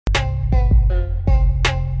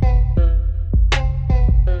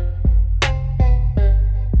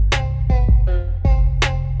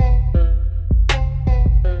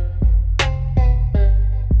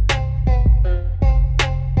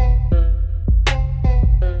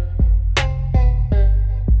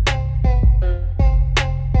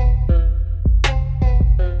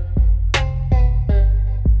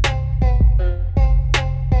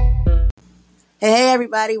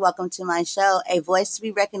everybody. Welcome to my show, A Voice to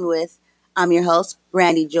be Reckoned with. I'm your host,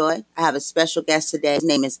 Brandy Joy. I have a special guest today. His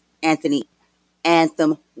name is Anthony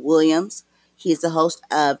Anthem Williams. He is the host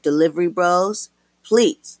of Delivery Bros.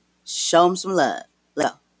 Please show him some love.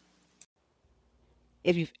 Let's go.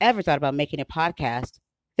 If you've ever thought about making a podcast,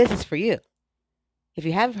 this is for you. If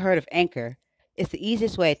you haven't heard of Anchor, it's the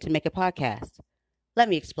easiest way to make a podcast. Let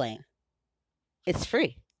me explain. It's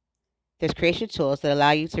free. There's creation tools that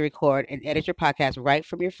allow you to record and edit your podcast right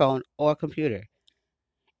from your phone or computer.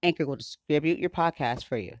 Anchor will distribute your podcast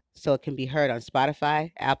for you so it can be heard on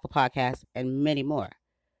Spotify, Apple Podcasts, and many more.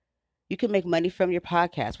 You can make money from your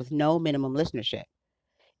podcast with no minimum listenership.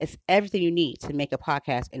 It's everything you need to make a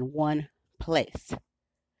podcast in one place.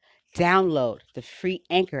 Download the free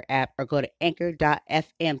Anchor app or go to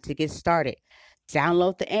anchor.fm to get started.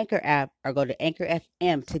 Download the Anchor app or go to Anchor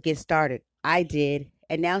FM to get started. I did,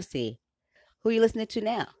 and now see. Who are you listening to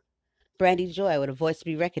now? Brandy Joy with a voice to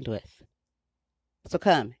be reckoned with. So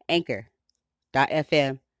come,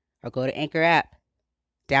 anchor.fm or go to Anchor app.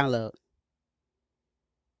 Download.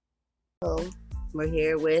 So we're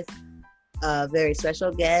here with a very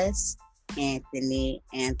special guest, Anthony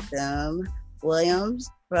Anthem Williams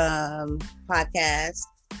from podcast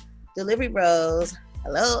Delivery Bros.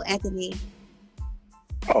 Hello, Anthony.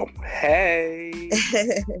 Oh, hey.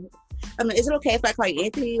 I mean, is it okay if I call you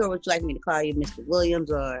Anthony, or would you like me to call you Mr.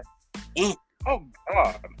 Williams or Anthony? Oh,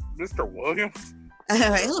 God. Mr. Williams? All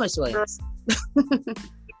right, hello, Mr. Williams.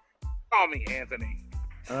 Call me Anthony.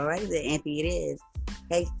 All right, then Anthony it is.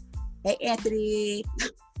 Hey, Anthony.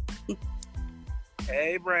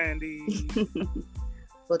 Hey, Brandy.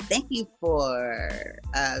 Well, thank you for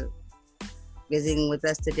visiting with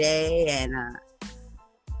us today, and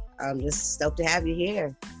I'm just stoked to have you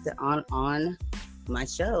here on my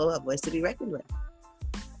show, A Voice to be Reckoned with.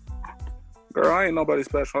 Girl, I ain't nobody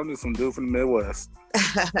special. I'm just some dude from the Midwest.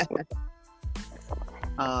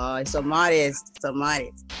 Oh, so modest.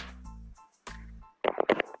 I'm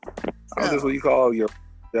just what you call your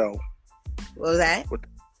Joe. What was that?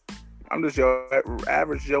 I'm just your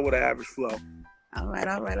average Joe with an average flow. All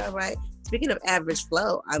right. Speaking of average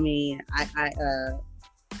flow, I mean, I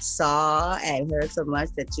saw and heard so much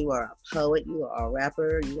that you are a poet, you are a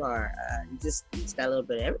rapper, you just got a little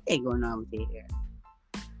bit of everything going on with you here.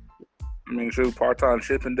 I mean, shoot, part-time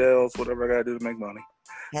Chippendales, whatever I gotta do to make money.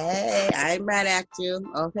 Hey, I ain't mad at you,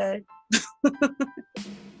 okay?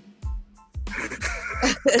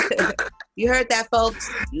 You heard that, folks?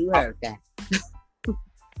 You heard that.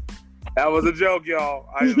 That was a joke, y'all.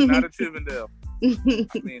 I am not a Chippendale. I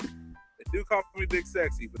mean, they do call me Big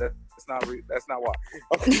Sexy, but that's not why.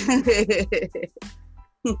 Okay.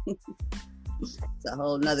 It's a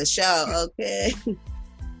whole nother show, okay?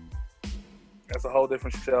 That's a whole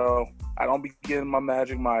different show. I don't be getting my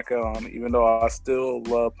Magic Mike on, even though I still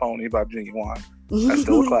love Pony by Genuine. That's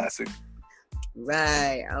still a classic.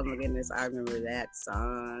 Right. Oh my goodness, I remember that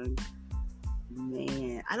song.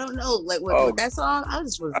 Man, I don't know, like with that song, I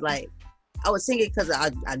was like, I would sing it because I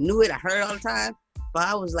knew it, I heard it all the time, but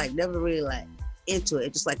I was like never really like into it.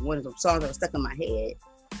 It's just like one of those songs that was stuck in my head,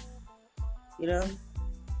 you know.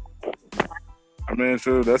 I mean,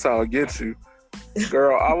 sure, that's how it gets you,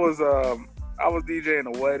 girl. I was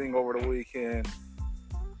DJing a wedding over the weekend,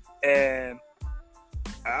 and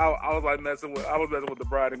I was messing with the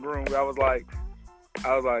bride and groom. I was like,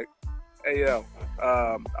 hey yo,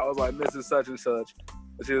 I was like, Mrs. Such and Such,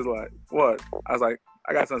 and she was like, what? I was like,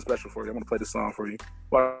 I got something special for you. I'm gonna play this song for you.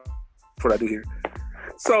 That's what I do here.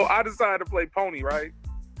 So I decided to play Pony, right?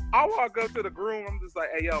 I walk up to the groom. I'm just like,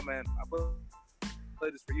 hey yo, man, I play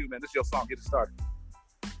this for you, man. This is your song. Get it started.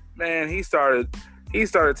 Man, he started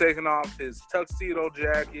taking off his tuxedo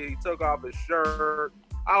jacket. He took off his shirt.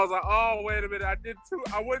 I was like, oh, wait a minute. I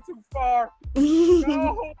went too far.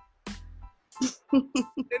 No.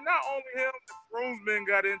 And not only him, the groomsmen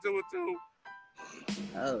got into it too.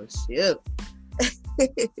 Oh, shit.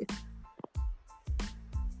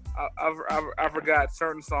 I forgot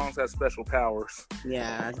certain songs have special powers.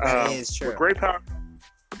 Yeah, that is true. With great power.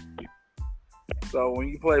 So when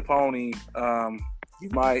you play Pony, you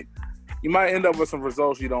might end up with some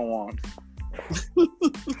results you don't want.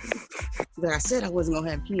 But I said I wasn't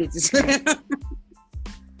gonna have kids.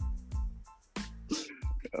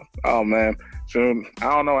 Oh man, soon. I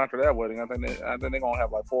don't know after that wedding. I think they're gonna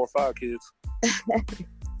have like 4 or 5 kids.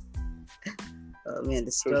 Oh man,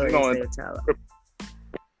 the stories they're telling.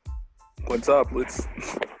 What's up? Let's.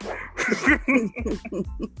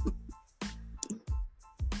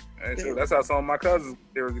 Sure, that's how some of my cousins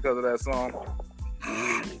hear because of that song.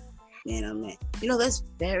 Man, oh man, you know that's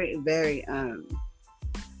very, very.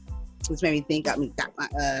 This made me think. Got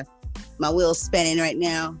my wheel's spinning right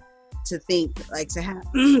now to think, like, to have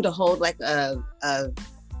to hold like a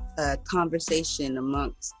conversation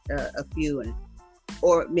amongst a few,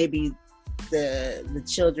 or maybe the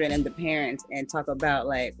children and the parents, and talk about,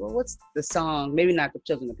 like, well, what's the song? Maybe not the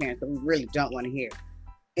children and the parents, but we really don't want to hear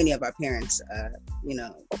any of our parents,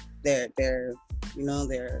 their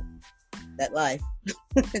that life.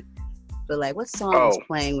 But like, what song was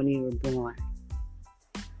playing when you were born?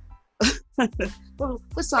 Well,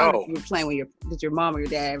 what song you were playing when did your mom or your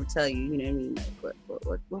dad ever tell you? You know what I mean?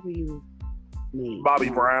 Like, what were you? Mean? Bobby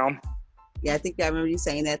Brown. Yeah, I think I remember you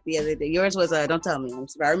saying that the other day. Yours was "Don't Tell Me."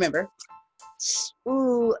 I remember.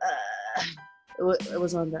 Ooh, it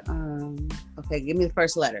was on the Okay, give me the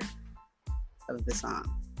first letter of the song.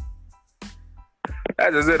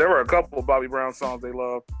 That's just it. There were a couple of Bobby Brown songs they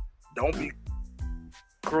loved. "Don't Be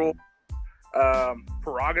Cruel,"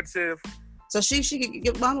 "Prerogative." So she could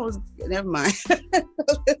get, mama was, never mind. So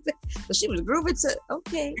she was grooving to,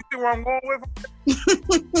 okay. You see where I'm going with?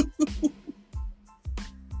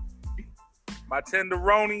 "My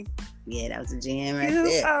Tenderoni." Yeah, that was a jam right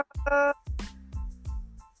there.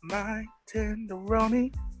 My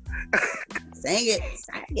tenderoni. Sing it.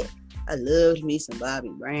 I loved me some Bobby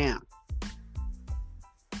Brown.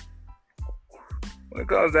 When it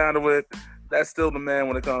comes down to it, that's still the man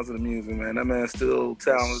when it comes to the music, man. That man's still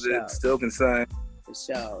talented, still can sing. For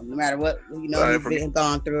sure. No matter what, he's been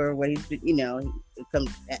gone through or what he's been,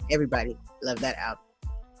 everybody loved that album.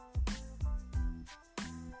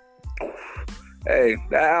 Hey,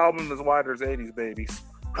 that album is wider as 80s babies.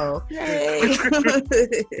 Okay.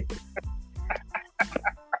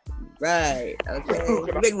 Right. Okay.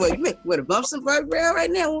 You make what a bump some Bobby Brown right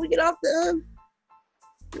now when we get off the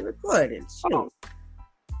recording. Shoot.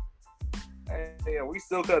 Hey, we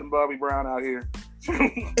still cutting Bobby Brown out here.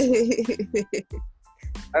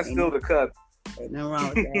 That's still the cut. Ain't nothing wrong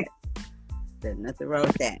with that. There's nothing wrong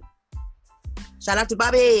with that. Shout out to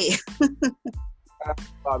Bobby.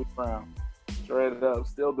 Bobby Brown. Straight up.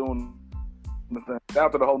 Still doing the thing. Shout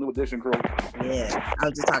out to the whole New Edition crew. Yeah. I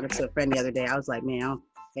was just talking to a friend the other day. I was like, man, I don't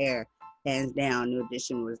care. Hands down, New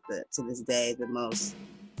Edition was to this day the most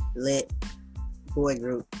lit boy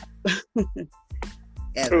group.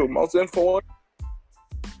 True, most influential.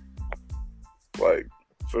 Like,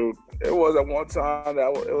 so it was at one time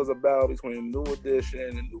that it was a battle between New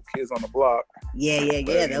Edition and New Kids on the Block. Yeah.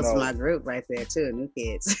 But, that was my group right there too, New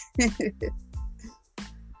Kids. The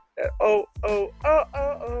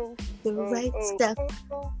right stuff.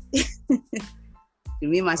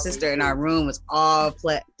 Me and my sister in our room was all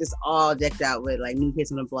decked out with like New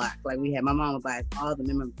Kids on the Block. Like we had, my mom would buy all the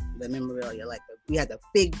memorabilia. Like we had the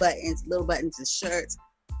big buttons, little buttons, the shirts.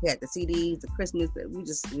 We had the CDs, the Christmas. We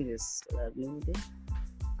just love New Edition.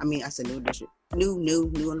 I mean, I said New Edition. New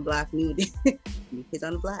on the block. New Edition. New Kids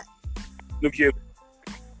on the Block. New Kids.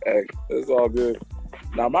 Hey, it's all good.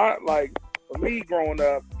 Now for me growing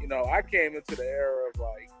up, I came into the era of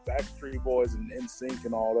like Backstreet Boys and NSYNC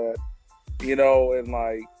and all that. And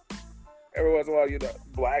like every once in a while,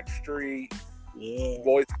 Blackstreet,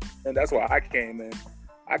 Boys, and that's why I came in.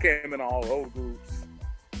 I came in all those groups.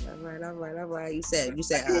 All right. You said.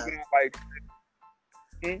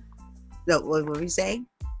 No, what were you saying?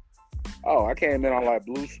 Oh, I came in on like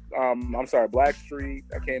Blackstreet.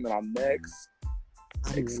 I came in on Next,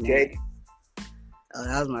 Escape. Oh,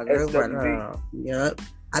 that was my group. Yep.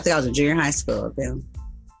 I think I was in junior high school then.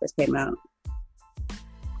 First came out.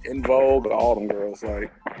 In Vogue, all them girls.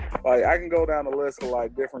 Like I can go down the list of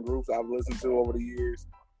like different groups I've listened to over the years,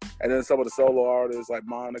 and then some of the solo artists like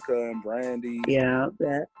Monica and Brandy. Yeah,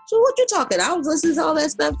 that. So what you talking? I was listening to all that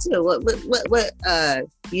stuff too. What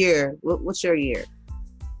year? What's your year?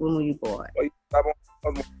 When were you born? I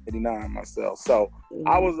was 89 myself, so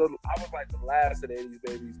I was like the last of the 80s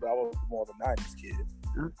babies, but I was more of a 90s kid.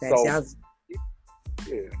 Okay, so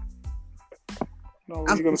yeah. No,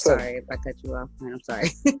 I'm sorry if I cut you off, man. I'm sorry.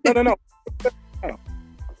 No.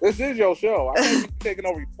 This is your show. I'm not taking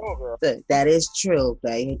over your show, girl. That is true,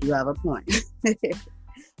 but you do have a point.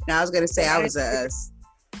 Now, I was going to say I was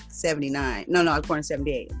 79. No, I was born in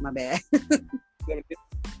 78. My bad. 78?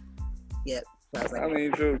 Yep. So I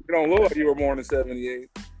mean, you don't look like you were born in 78.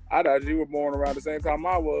 I thought you were born around the same time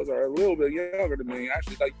I was, or a little bit younger than me.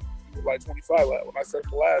 Actually, like you were like 25 when I said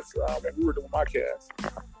the last time that we were doing my cast.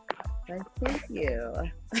 Thank you. Yeah,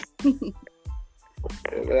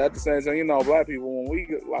 but at the same time, black people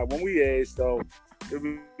when we age, though, it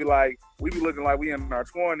be like we be looking like we in our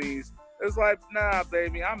 20s. It's like, nah,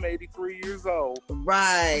 baby, I'm 83 years old.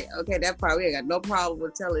 Right. Okay, that part we ain't got no problem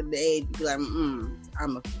with telling the age. You be like, I'm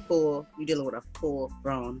a full. You dealing with a full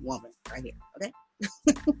grown woman right here. Okay.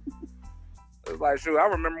 It's like, shoot, I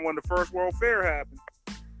remember when the first World Fair happened.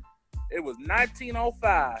 It was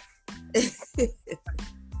 1905.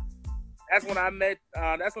 That's when I met.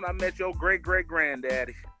 That's when I met your great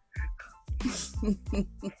granddaddy.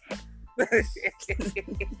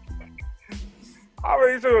 I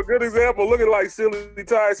already show a good example. Look at like Silly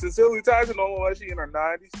Tyson. Silly Tyson don't look like she in her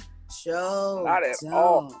 90s. Show not at don't.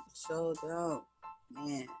 all. Show don't.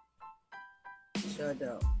 Man. Show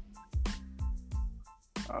don't.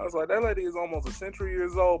 I was like, that lady is almost a century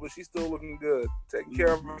years old, but she's still looking good. Taking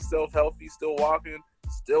care of herself, healthy, still walking,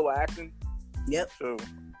 still acting. Yep. Sure.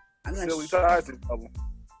 I'm not Silly sure. Tyson.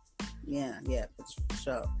 Yeah, for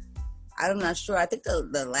sure. I'm not sure. I think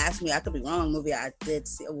the last movie, I could be wrong, movie I did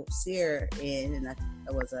see her in, and it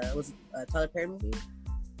was a Tyler Perry movie.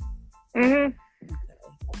 Mm-hmm.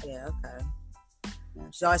 Okay. Yeah. Okay. Yeah.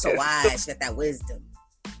 She's always so wise. She got that wisdom.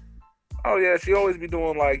 Oh yeah, she always be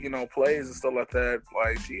doing like, plays and stuff like that.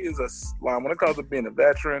 Like she is when it comes to being a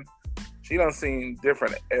veteran, she done seen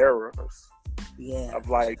different eras. Yeah. Of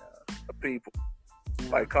like the people,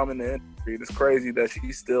 like coming to the industry. It's crazy that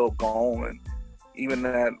she's still going, even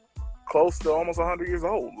at close to almost 100 years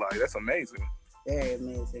old. Like that's amazing. Very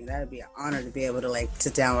amazing. That'd be an honor to be able to like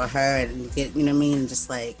sit down with her and get, you know what I mean, and just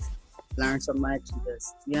like learn so much and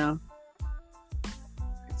just,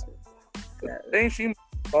 The thing she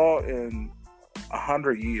saw in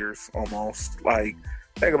 100 years almost. Like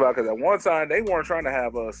think about it, because at one time they weren't trying to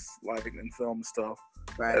have us like in film stuff.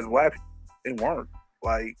 right. As black people, they weren't.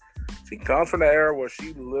 Like she comes from the era where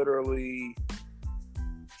she literally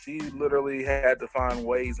had to find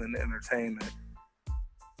ways in entertainment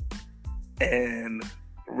and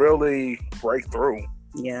really break through.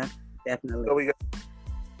 Yeah, definitely. So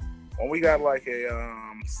we got like a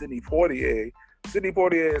Sidney Poitier. Sidney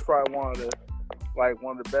Poitier is probably one of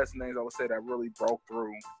the best names I would say that really broke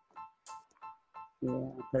through. Yeah,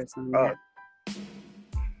 personally.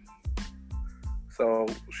 So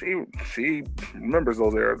she remembers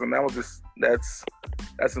those eras, and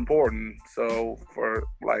that's important. So for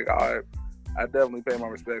like I definitely pay my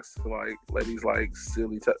respects to like ladies like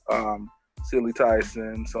Silly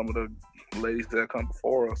Tyson, some of the ladies that come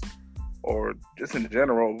before us, or just in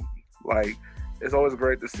general. Like it's always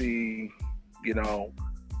great to see,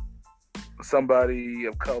 somebody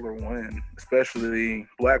of color win, especially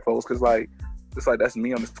black folks, because like it's like that's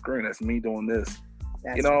me on the screen, that's me doing this.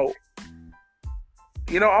 I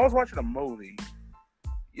was watching a movie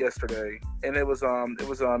yesterday, and it was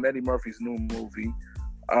Eddie Murphy's new movie.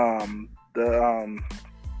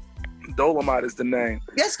 Dolomite is the name.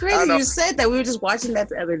 That's crazy. You said that. We were just watching that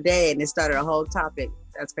the other day, and it started a whole topic.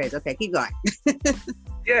 That's crazy. Okay, keep going.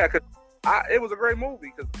 Yeah, because it was a great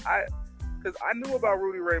movie because I knew about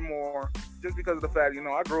Rudy Ray Moore just because of the fact,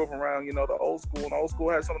 I grew up around, the old school, and old school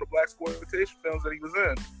had some of the black exploitation films that he was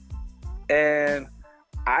in. And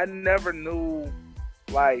I never knew,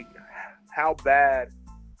 like, how bad,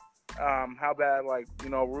 like,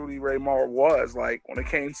 Rudy Ray Moore was, like, when it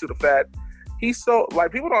came to the fact he sold,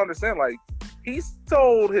 like, people don't understand, like, he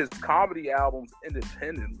sold his comedy albums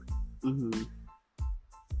independently. Mm-hmm.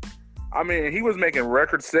 I mean, he was making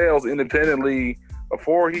record sales independently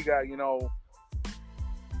before he got,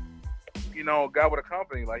 got with a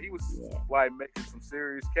company. Like he was like making some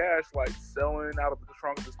serious cash, like selling out of the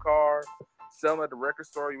trunk of his car, selling at the record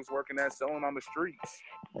store he was working at, selling on the streets.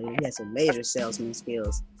 He had some major salesman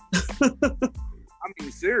skills. I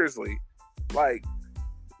mean, seriously, like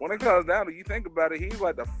when it comes down to, you think about it, he's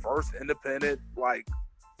like the first independent like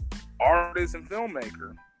artist and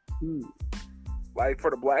filmmaker. Like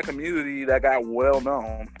for the black community that got well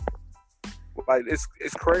known. Like it's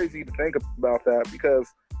crazy to think about that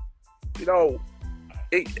because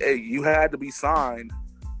you had to be signed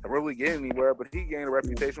to really get anywhere, but he gained a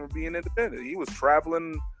reputation for being independent. He was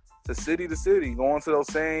traveling to city, going to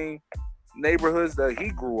those same neighborhoods that he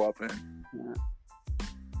grew up in,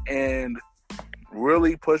 and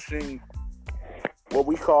really pushing what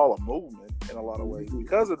we call a movement in a lot of ways.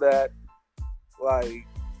 Because of that, like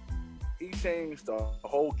he changed the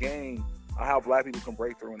whole game on how black people can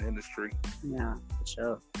break through in the industry. Yeah, for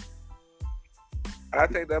sure. I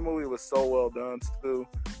think that movie was so well done too.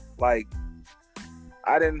 Like,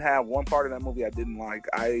 I didn't have one part of that movie I didn't like.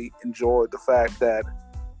 I enjoyed the fact that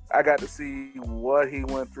I got to see what he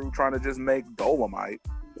went through trying to just make Dolomite,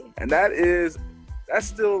 and that's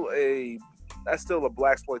still a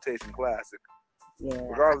blaxploitation classic. Yeah.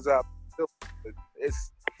 Regardless of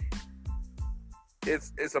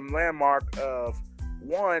it's a landmark of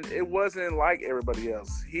one. It wasn't like everybody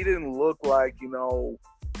else. He didn't look like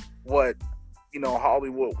what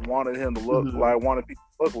Hollywood wanted him to look like, wanted people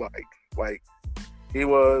to look like. Like he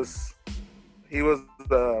was He was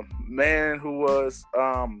the man who was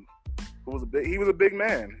a big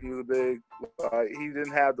man. He was a big. He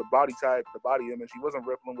didn't have the body type, the body image. He wasn't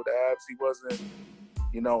rippling with abs. He wasn't,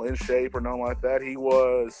 in shape or nothing like that. He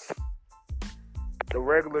was the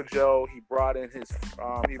regular Joe. He brought in his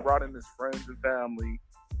friends and family.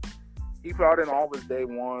 He brought in all his day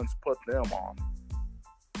ones, put them on,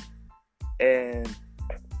 and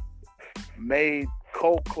made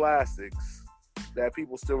cult classics that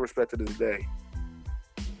people still respect to this day.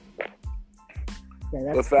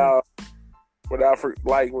 Yeah, without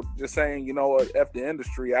just saying, you know what, F the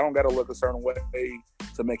industry. I don't got to look a certain way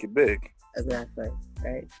to make it big. Exactly.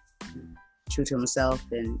 Right. True to himself,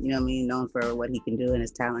 and known for what he can do and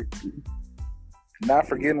his talent. Not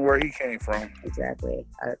forgetting where he came from. Exactly.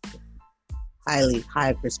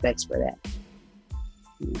 High respects for that.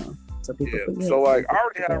 So people. Yeah. So I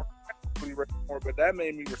already had more, but that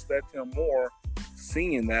made me respect him more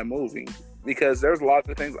seeing that movie because there's a lot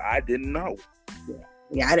of things I didn't know.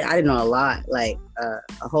 Yeah, I didn't know a lot, like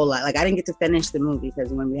a whole lot. Like I didn't get to finish the movie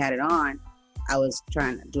because when we had it on, I was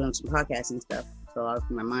doing some podcasting stuff. So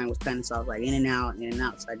my mind was kind of so I was like in and out.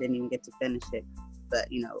 So I didn't even get to finish it. But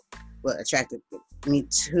what attracted me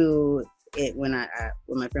to it when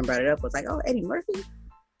my friend brought it up was like, oh, Eddie Murphy,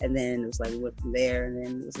 and then it was like we went from there, and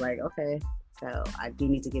then it was like, okay, so I do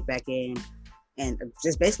need to get back in and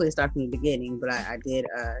just basically start from the beginning. But I did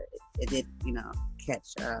it did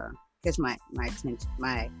catch my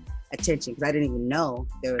attention because I didn't even know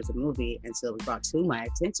there was a movie until it was brought to my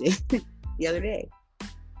attention the other day.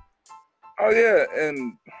 Oh yeah,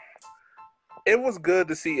 and it was good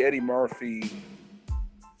to see Eddie Murphy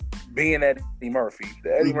being Eddie Murphy,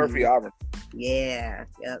 the Eddie Murphy I remember. Yeah,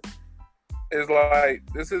 yep. It's like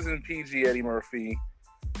this isn't PG Eddie Murphy.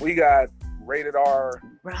 We got rated R.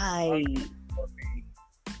 Right. Murphy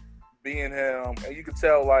being him, and you can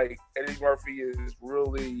tell like Eddie Murphy is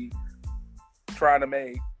really trying to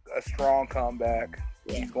make a strong comeback.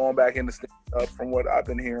 Yeah. He's going back into stand-up from what I've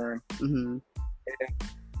been hearing. Mm-hmm.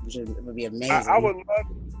 Which would be amazing. I would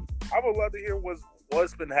love to hear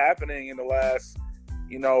what's been happening in the last,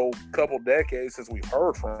 couple decades since we've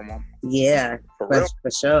heard from him. Yeah, for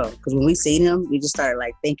sure. Because when we seen him, we just started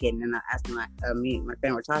like thinking, and I asked my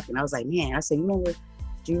friend were talking. I was like, man, I said,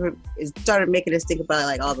 it started making us think about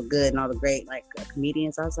like all the good and all the great like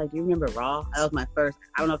comedians. I was like, do you remember Raw? That was my first.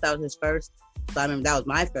 I don't know if that was his first, but I remember that was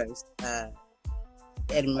my first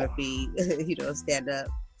Eddie Murphy, stand up.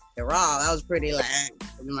 The Raw, that was pretty like.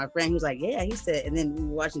 And my friend, he was like, yeah, he said, and then we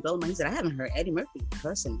were watching Goldman. He said, I haven't heard Eddie Murphy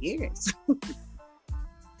cuss in years.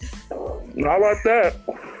 Not like that.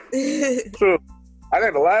 So, I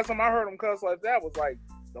think the last time I heard him cuss like that was like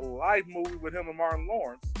the Life movie with him and Martin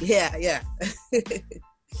Lawrence. Yeah. I think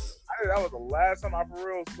that was the last time I for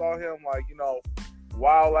real saw him like,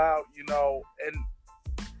 wild out, and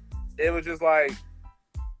it was just like,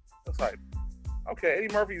 it's like, okay,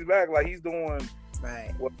 Eddie Murphy's back, like he's doing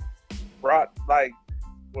right. What brought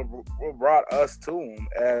us to him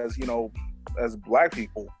as as black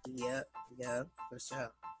people. Yeah, for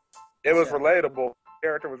sure. It was relatable. The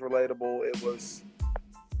character was relatable. It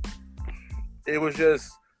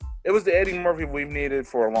was the Eddie Murphy we've needed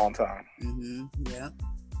for a long time. Mm-hmm. Yeah.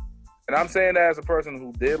 And I'm saying that as a person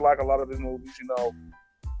who did like a lot of his movies.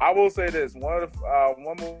 I will say this: one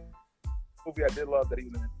movie I did love that he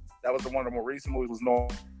was in. That was one of the more recent movies. Was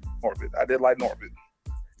Norbit. I did like Norbit.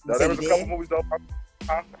 Now, there was a couple movies though.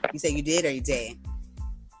 Huh? You say you did or you didn't?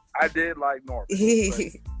 I did like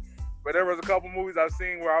Norbit. but there was a couple movies I've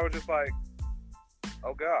seen where I was just like,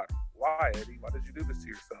 oh God, why, Eddie? Why did you do this to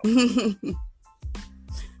yourself?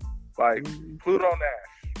 Like Pluto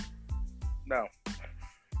Nash. No.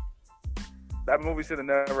 That movie should have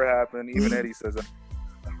never happened. Even Eddie says that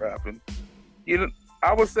never happened.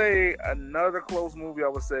 I would say another close movie I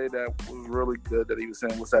would say that was really good that he was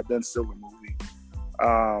in was that Ben Stiller movie.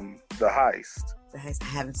 The Heist. The Heist, I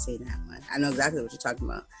haven't seen that one. I know exactly what you're talking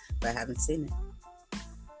about, but I haven't seen it.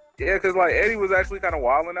 Yeah, because like Eddie was actually kind of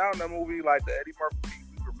wilding out in that movie, like the Eddie Murphy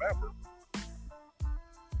we remember.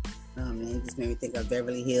 Oh man, it just made me think of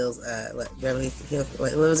Beverly Hills. Beverly Hills?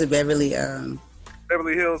 What was it? Beverly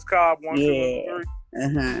Hills Cop 1, 2,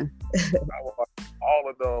 and 3. I watched all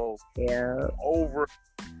of those. Yeah. Over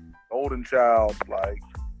Golden Child, like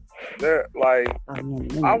they're like I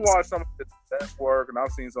watched some of his best work and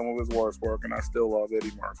I've seen some of his worst work and I still love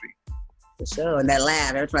Eddie Murphy. For sure. And that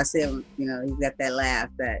laugh, every time I see him, he's got that laugh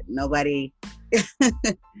that nobody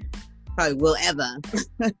probably will ever.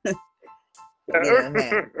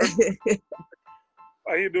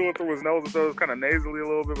 Like he do it through his nose and so it's kind of nasally a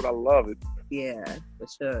little bit, but I love it. Yeah, for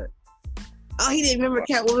sure. Oh, he didn't remember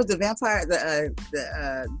what was the vampire?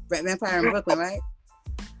 The vampire in Brooklyn, right?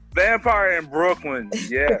 Vampire in Brooklyn.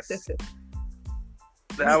 Yes,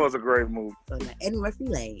 that was a great movie. So now Eddie Murphy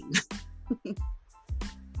Lane.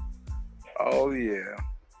 Oh yeah,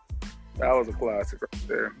 that was a classic right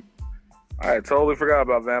there. I totally forgot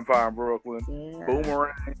about Vampire in Brooklyn. Yeah.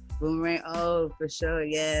 Boomerang. Oh, for sure.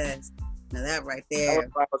 Yes. Now that right there.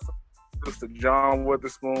 Mr. John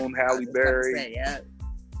Witherspoon, Halle Berry. Say, yeah.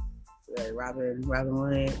 Robin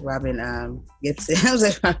Gibson. I was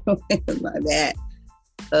like, Robin Williams, my bad.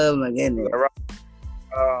 Oh my goodness.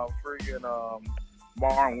 Freaking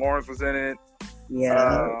Martin Lawrence was in it.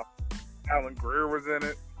 Yeah. Alan Greer was in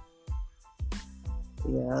it.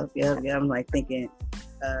 Yeah. I'm like thinking,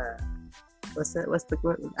 what's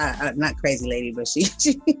the not Crazy Lady, but she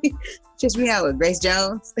just me out with Grace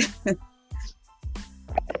Jones.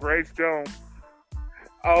 Grace Jones.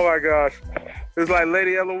 Oh my gosh. It's like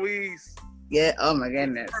Lady Eloise. Yeah, oh my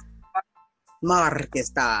goodness.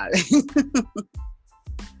 Marquestal.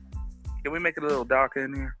 Can we make it a little darker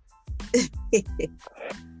in here?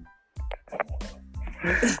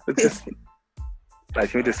 Just, like,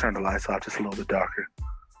 can we just turn the lights off just a little bit darker?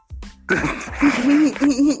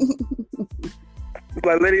 It's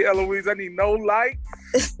like, Lady Eloise, I need no light.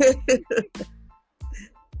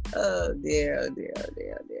 Oh dear.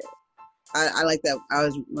 I like that.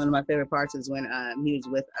 One of my favorite parts is when he was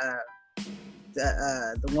with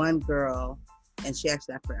the one girl, and she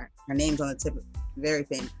actually, her name's on the tip of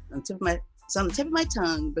on the tip of my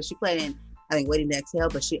tongue, but she played in, I think, Waiting to Exhale,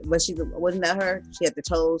 but she wasn't that her? She had the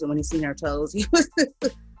toes, and when he seen her toes, he was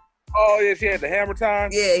oh yeah, she had the hammer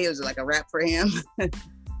time. Yeah, he was like a rap for him.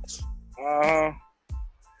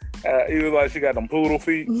 He was like, she got them poodle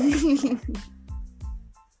feet.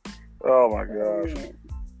 Oh my gosh.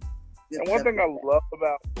 And one thing I loved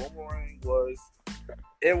about Boomerang was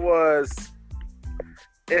it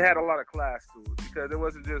had a lot of class to it, because it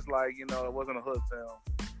wasn't just like, it wasn't a hood town.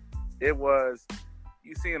 It was,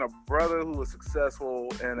 you seeing a brother who was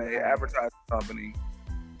successful in an advertising company,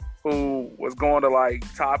 who was going to like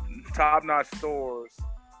top-notch stores,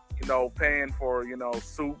 paying for,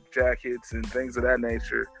 suit jackets and things of that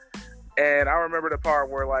nature. And I remember the part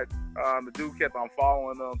where like the dude kept on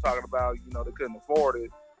following them, talking about, they couldn't afford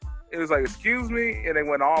it. It was like, excuse me, and they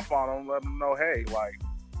went off on them, let them know, hey, like,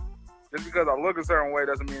 just because I look a certain way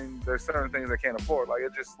doesn't mean there's certain things I can't afford. Like,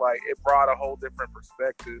 it just, like, it brought a whole different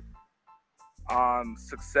perspective on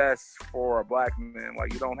success for a black man.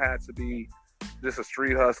 Like, you don't have to be just a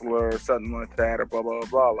street hustler or something like that, or blah, blah,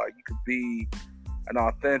 blah. Like, you could be an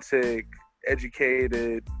authentic,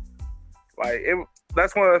 educated, like,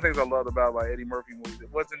 that's one of the things I loved about, like, Eddie Murphy movies. It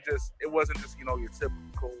wasn't just, your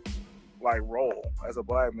typical, like, role as a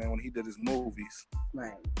black man when he did his movies.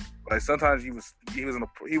 Right. Like, sometimes he was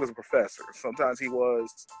a professor. Sometimes he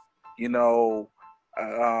was,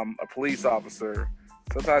 a police officer.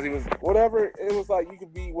 Sometimes he was whatever. It was like you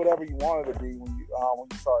could be whatever you wanted to be when you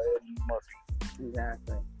saw Eddie Murphy.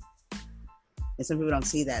 Exactly. And some people don't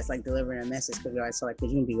see that. It's like delivering a message, because you're always so like, you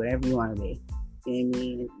can be whatever you want to be. You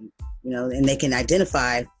know what I mean? And they can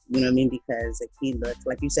identify. You know what I mean? Because if he looks,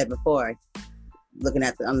 like you said before, looking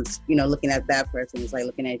at looking at that person, it's like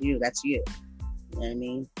looking at you. That's you. You know what I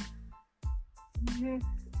mean? Mm-hmm.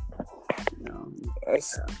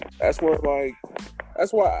 That's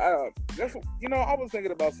why I was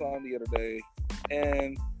thinking about something the other day,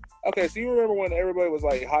 and okay, so you remember when everybody was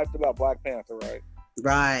like hyped about Black Panther, right?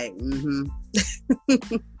 Right. Mm-hmm.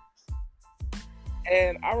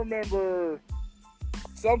 And I remember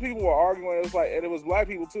some people were arguing. It was like, and it was black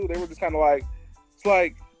people too. They were just kind of like, it's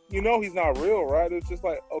like, he's not real, right? It's just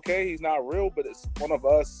like, okay, he's not real, but it's one of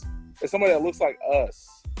us. It's somebody that looks like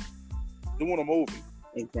us doing a movie.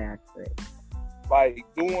 Exactly. Like,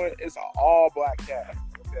 it's an all black cast,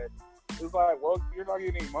 okay? It's like, well, you're not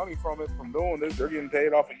getting any money from doing this. They're getting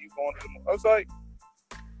paid off of you going to the movie. It's like,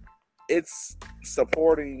 it's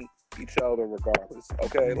supporting each other regardless,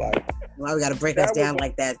 okay? Like, why we got to break us down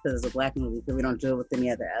like that because it's a black movie, because we don't do it with any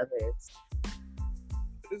other others.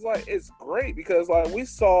 It's like, it's great because, like, we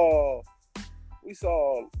saw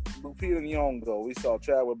Lupita Nyong'o, we saw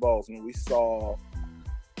Chadwick Boseman, we saw,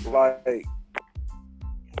 like,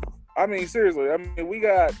 I mean, seriously, we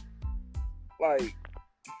got, like,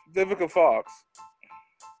 Vivica Fox,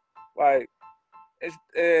 like,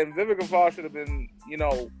 and Vivica Fox should have been,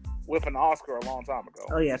 with an Oscar a long time ago.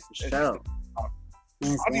 Oh yes, for sure. I'll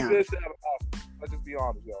be good to have an Oscar. Let's just be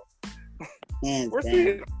honest, y'all.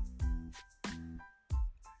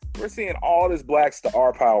 We're seeing all this black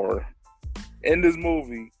star power in this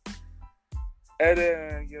movie, and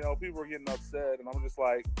then people are getting upset, and I'm just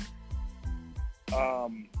like,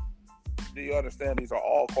 do you understand these are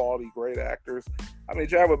all quality, great actors? I mean,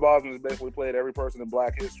 Chadwick Boseman has basically played every person in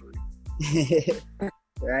Black history.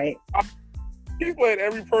 Right? He's played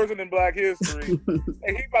every person in Black history.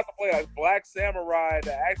 And he's about to play a black samurai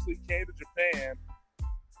that actually came to Japan,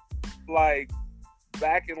 like,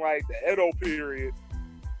 back in, like, the Edo period.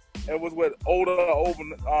 And was with Oda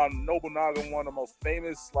Nobunaga, one of the most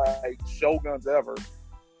famous, like, shoguns ever.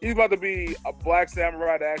 He's about to be a black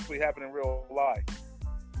samurai that actually happened in real life.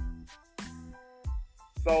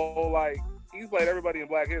 So, like, he's played everybody in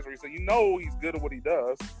Black history, so you know he's good at what he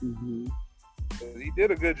does. Mm-hmm. He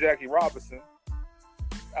did a good Jackie Robinson.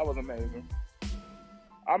 That was amazing.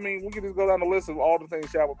 I mean, we can just go down the list of all the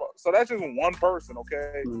things Chadwick. So that's just one person,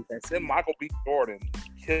 okay? Then Michael B. Jordan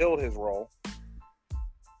killed his role.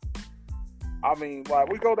 I mean, like,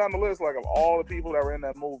 we go down the list, like, of all the people that were in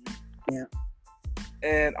that movie. Yeah.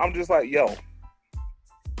 And I'm just like, yo,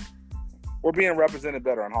 we're being represented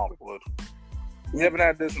better in Hollywood. We haven't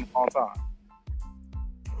had this in a long time.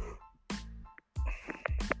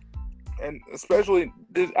 And especially,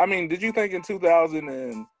 did you think in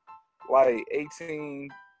 2018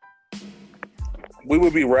 we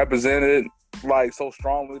would be represented, like, so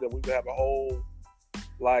strongly that we would have a whole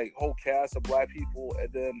cast of black people,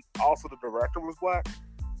 and then also the director was black?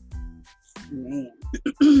 Man.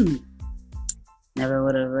 Never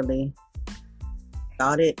would have really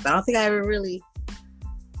thought it. But I don't think I ever really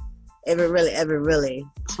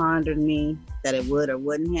pondered me that it would or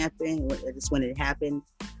wouldn't happen. Just when it happened,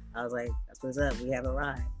 I was like, that's what's up. We have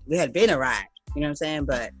arrived. We had been arrived. You know what I'm saying?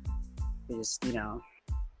 But we just, you know,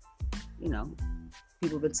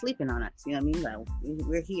 people been sleeping on us. You know what I mean? Like,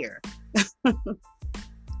 we're here. You know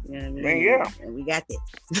what I mean? Man, yeah. And we got this.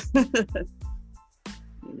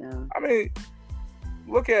 You know? I mean,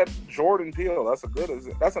 look at Jordan Peele. That's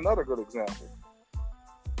another good example.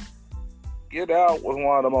 Get Out was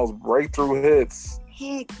one of the most breakthrough hits.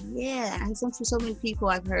 Heck yeah. I sent to so many people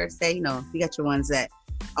I've heard say, you know, you got your ones that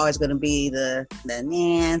always going to be the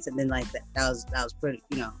Nance, and then, like, that was pretty,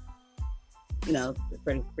 you know,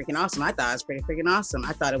 pretty freaking awesome. I thought it was pretty freaking awesome.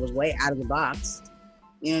 I thought it was way out of the box.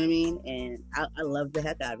 You know what I mean? And I loved the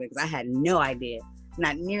heck out of it because I had no idea,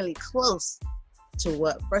 not nearly close to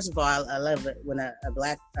what. First of all, I love it when a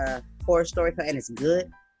black horror story comes and it's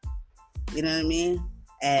good. You know what I mean?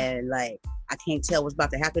 And, like, I can't tell what's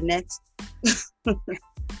about to happen next.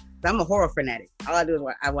 I'm a horror fanatic. All I do is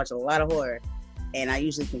I watch a lot of horror, and I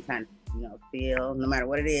usually can kind of, you know, feel, no matter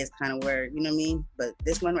what it is, kind of where, you know what I mean? But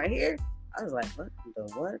this one right here, I was like, what?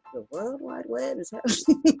 The World Wide Web is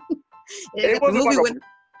happening? It wasn't like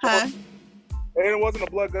huh? And it wasn't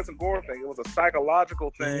a blood, guts, and gore thing. It was a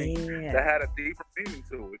psychological thing that had a deeper meaning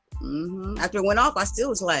to it. Mm-hmm. After it went off, I still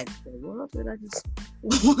was like, what did I just...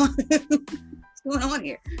 What's going on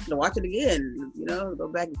here? To watch it again, you know, go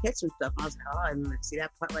back and catch some stuff. I was like, oh, I remember, see that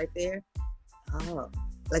part right there? Oh,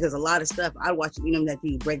 like, there's a lot of stuff. I watch, you know, that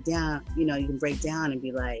you break down, you know, you can break down and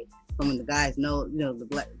be like, from when the guys know, you know, the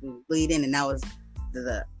bleeding, and that was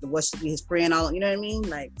the what should be his friend, all, you know what I mean?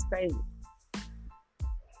 Like, it's crazy.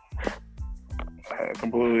 I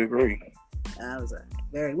completely agree. That was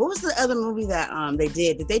what was the other movie that they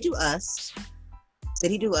did? Did they do Us? Did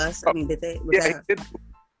he do Us? I mean, did they? Yeah, he did.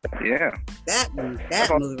 Yeah. That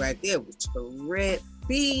movie right there was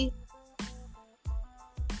trippy.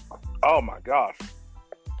 Oh my gosh.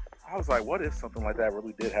 I was like, what if something like that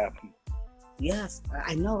really did happen? Yes,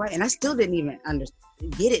 I know, right? And I still didn't even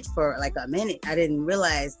get it for like a minute. I didn't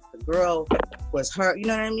realize the girl was her. You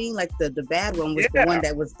know what I mean? Like the bad one was the one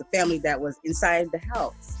that was the family that was inside the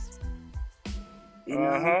house. You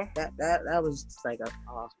know, that was just like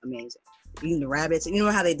amazing. Eating the rabbits. You know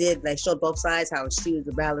how they did? They showed both sides. How she was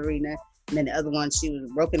a ballerina, and then the other one she was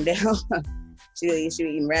broken down. she was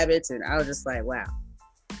eating rabbits, and I was just like, wow.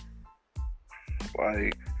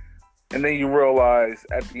 Like, and then you realize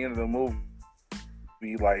at the end of the movie,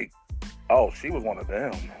 like, oh, she was one of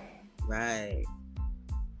them. Right.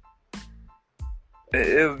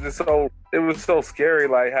 It was just so. It was so scary,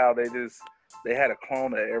 like how they had a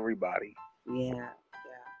clone of everybody. Yeah.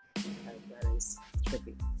 That is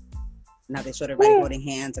trippy. Now they showed everybody holding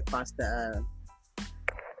hands across the.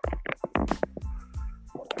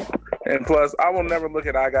 And plus, I will never look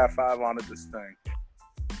at "I Got Five on It" this thing.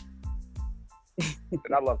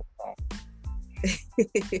 And I love the song.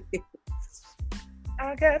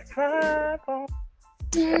 I got 5 on.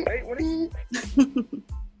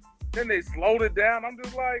 Then they slowed it down. I'm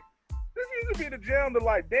just like, this used to be the jam to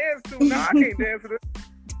like dance to. Now I can't dance to this.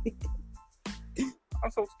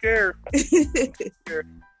 I'm so scared.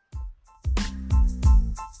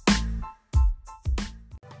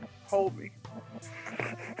 Hold me.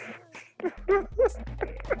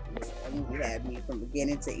 You had me from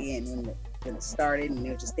beginning to end when it started, and they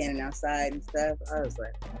were just standing outside and stuff. I was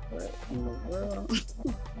like, what in the world?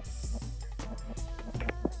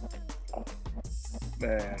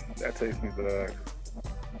 Man, that takes me back.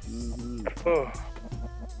 Mm-hmm. Oh,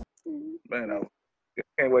 man, I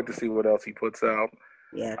can't wait to see what else he puts out.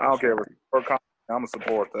 Yeah, I don't care if it's I'm gonna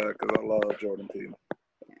support that because I love Jordan Peele.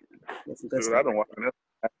 Yeah, some good Dude, stuff. I've been watching this.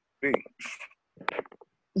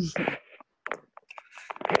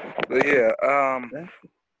 But yeah,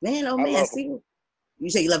 man, oh man, see, you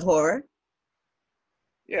say you love horror?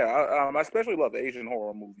 Yeah, I especially love Asian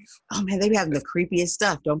horror movies. Oh man, they be having the creepiest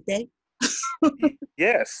stuff, don't they?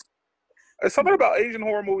 Yes. There's something about Asian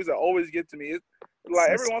horror movies that always get to me. It's like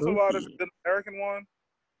so every once in a while there's spooky. an American one.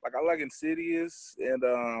 Like I like Insidious and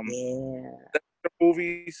Yeah,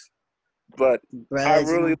 movies. But Grudge, I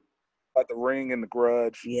really like The Ring and The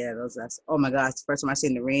Grudge. Yeah, that's oh my gosh. The first time I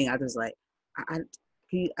seen The Ring, I was like, can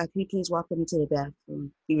you please walk with me to the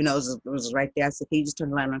bathroom? Even though it was right there. I said, can you just turn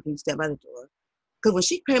the light on? Can you step by the door? Because when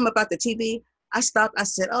she came up out the TV, I stopped. I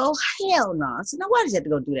said, oh, hell no. I said, now why did you have to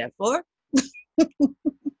go do that for?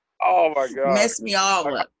 Oh my God. Messed me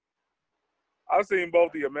all up. I've seen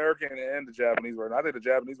both the American and the Japanese version. I think the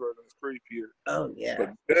Japanese version is creepier. Oh, yeah.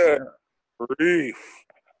 But good grief.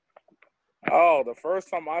 Oh, the first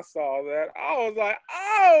time I saw that, I was like,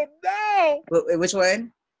 "Oh no!" Which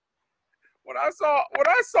one? When I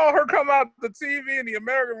saw her come out the TV in the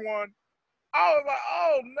American one, I was like,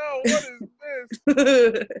 "Oh no, what is this?" And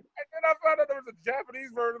then I found out there was a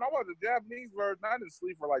Japanese version. I watched the Japanese version. I didn't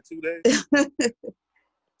sleep for like 2 days.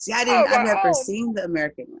 See, I've never seen the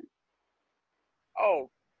American one. Oh,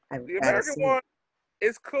 the American one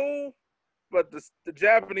is cool, but the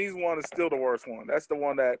Japanese one is still the worst one. That's the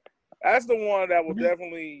one that will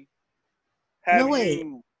definitely have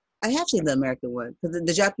you. I have seen the American one because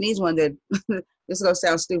the Japanese one, that this is gonna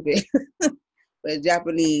sound stupid, but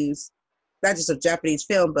Japanese, not just a Japanese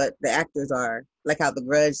film, but the actors are like how The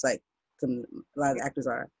Grudge, like a lot of the actors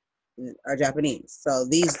are Japanese. So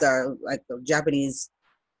these are like the Japanese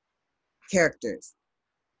characters.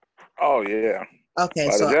 Oh yeah. Okay,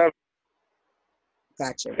 so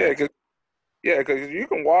gotcha. Yeah, because you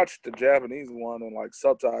can watch the Japanese one and like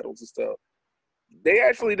subtitles and stuff. They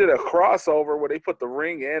actually did a crossover where they put The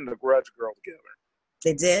Ring and The Grudge Girl together.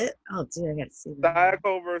 They did? Oh, dude, I got to see that.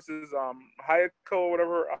 Sayako versus Hayako,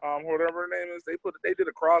 whatever her name is. They did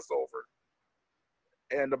a crossover,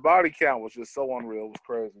 and the body count was just so unreal. It was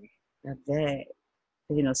crazy. I bet.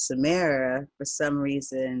 You know, Samara, for some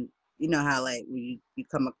reason, you know how like when you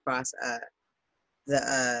come across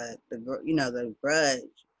the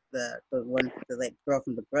Grudge, the girl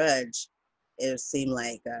from The Grudge, it seemed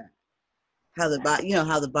like how the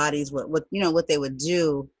bodies what they would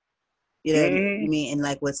do, you know what I mean, and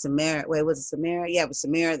like with Samara, was it Samara? Yeah, with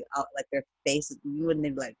Samara, like their faces, you wouldn't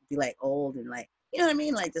be like old and like, you know what I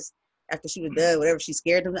mean, like just after she was done, whatever she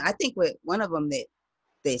scared them. I think with one of them that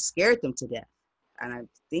they scared them to death, and I'm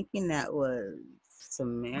thinking that was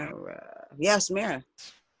Samara. Yeah, Samara.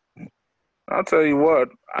 I'll tell you what,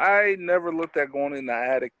 I never looked at going in the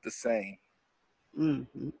attic the same.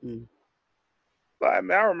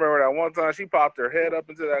 I remember that one time she popped her head up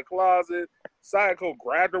into that closet. Sayako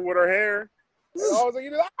grabbed her with her hair. And I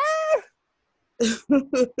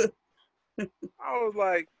was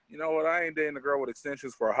like, you know what? I ain't dating a girl with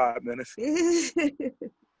extensions for a hot minute.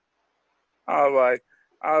 I was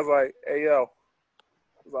like, hey yo.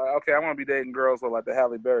 I was like, okay, I'm gonna be dating girls with like the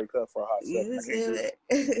Halle Berry cut for a hot second.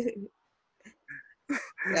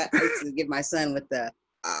 I used to give my son with the.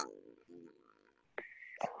 Oh,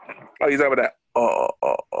 you talking about that?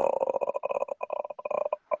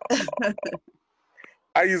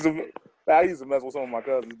 I used to mess with some of my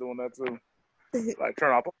cousins doing that too. Like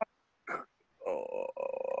turn on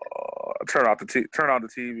the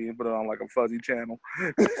TV and put it on like a fuzzy channel.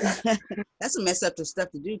 That's some messed up stuff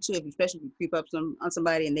to do too. Especially if you creep up on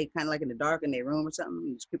somebody and they kind of like in the dark in their room or something.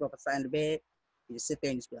 You just creep up beside the bed. You just sit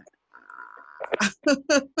there and just be like,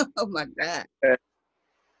 oh my God.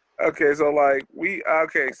 Okay, so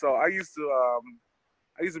so I used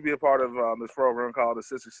to be a part of this program called the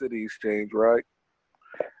Sister City Exchange, right?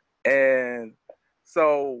 And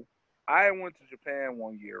so I went to Japan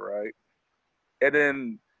one year, right? And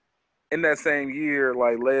then in that same year,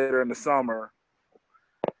 like later in the summer,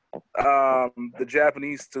 the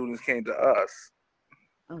Japanese students came to us.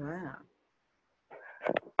 Oh wow.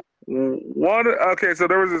 So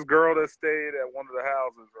there was this girl that stayed at one of the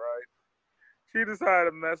houses, right? She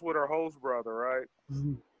decided to mess with her host brother, right?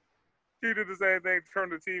 Mm-hmm. She did the same thing,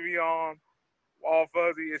 turned the TV on, all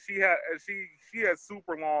fuzzy, and she had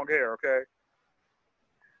super long hair, okay?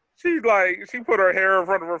 She put her hair in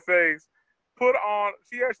front of her face,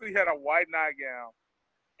 she actually had a white nightgown,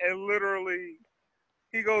 and literally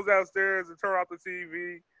he goes downstairs and turn off the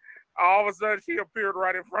TV. All of a sudden, she appeared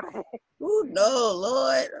right in front of him. Oh no,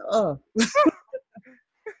 Lord! Oh,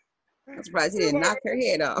 I'm surprised he didn't knock her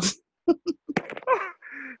head off.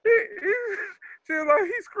 She was like,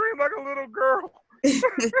 he screamed like a little girl.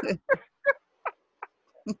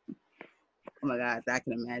 Oh my God, I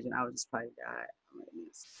can imagine. I would just probably die. Oh my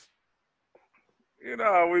goodness. You know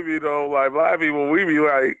how we be though, like black people, we be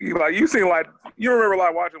like you seen like you remember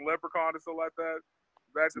like watching Leprechaun and stuff like that,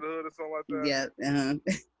 Back to the Hood or something like that. Yeah.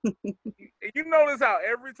 You notice how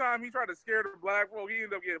every time he tried to scare the black folk, he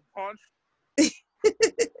ended up getting punched.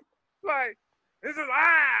 Like this is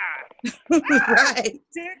right.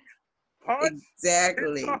 Dick, punch.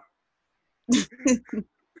 Exactly.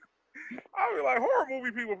 I be like horror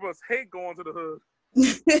movie people must hate going to the hood.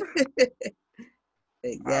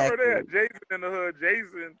 Exactly. I remember they had Jason in the hood.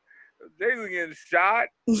 Jason getting shot.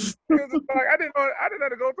 Like, I didn't have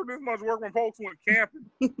to go through this much work when folks went camping.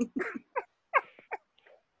 That's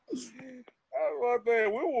one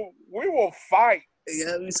thing. We will fight.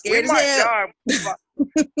 Yeah, I'm scared as hell.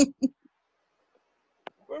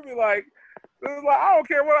 We'll be like, I don't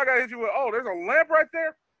care what I gotta hit you with. Oh, there's a lamp right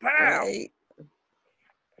there. Pow. Right.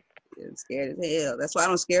 I'm scared as hell. That's why I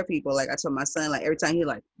don't scare people. Like I told my son, like every time he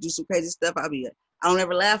like do some crazy stuff, I'll be like, I don't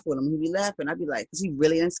ever laugh with him. He'd be laughing. I'd be like, because he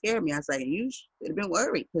really didn't scare me. I was like, you should have been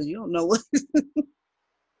worried because you don't know what.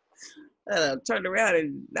 Turned around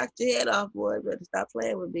and knocked your head off, boy. Better stop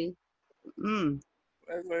playing with me.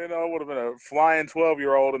 Next thing you know, it would have been a flying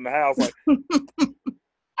 12-year-old in the house like,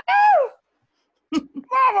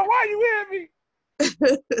 Mama, why you hit me?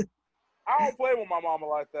 I don't play with my mama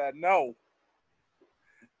like that. No.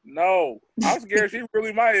 I'm scared she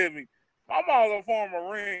really might hit me. My mom's gonna form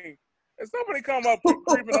a ring. If somebody come up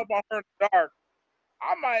creeping up on her in the dark,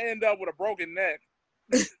 I might end up with a broken neck.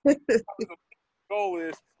 The goal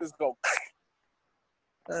is just go.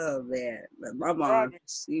 Oh man, my mom,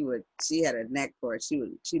 she had a knack for it. She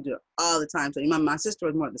do it all the time. So my sister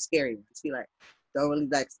was more of the scary one. She like don't really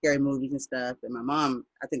like scary movies and stuff. And my mom,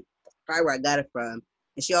 I think probably where I got it from.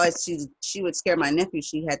 And she would scare my nephew.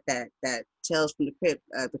 She had that Tales from the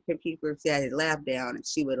Crypt Keeper. She had his laugh down, and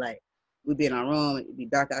she would like we'd be in our room. It'd be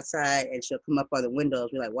dark outside, and she'll come up on the windows.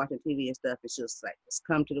 We're like watching TV and stuff, and she'll just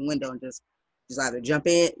come to the window and just either jump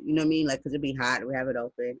in, you know what I mean? Like, because it'd be hot, we have it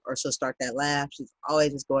open, or she'll start that laugh. She's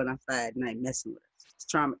always just going outside at night messing with us. It's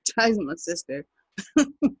traumatizing my sister.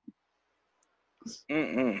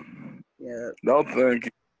 Yeah. No, thank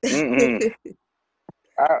you.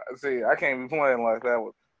 I can't be playing like that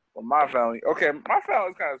with my family. Okay, my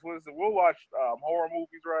family's kind of twisted. We'll watch horror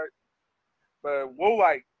movies, right? But we'll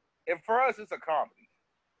like, and for us, it's a comedy.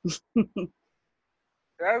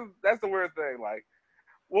 That's the weird thing. Like,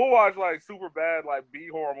 we'll watch like super bad like B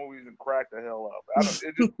horror movies and crack the hell up.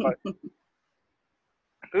 It just like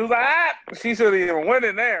it was like she should have even went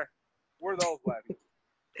in there. We're those black people.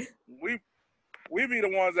 We be the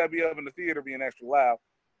ones that be up in the theater being extra loud.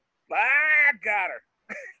 Like, I got her.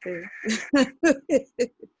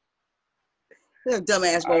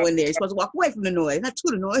 Dumbass go in there. You're supposed to walk away from the noise, not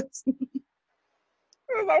to the noise. It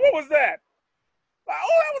was like, what was that? Like,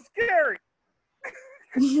 oh, that was scary.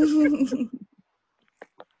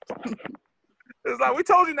 It's like, we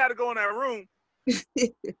told you not to go in that room.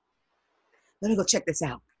 Let me go check this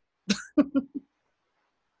out. It's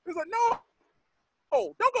like, no,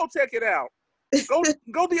 don't go check it out. Go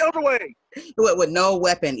the other way. With no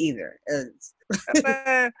weapon either. It's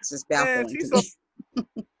just baffling.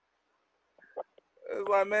 It's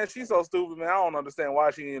like, man, she's so stupid, man. I don't understand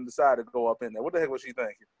why she didn't decide to go up in there. What the heck was she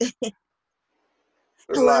thinking?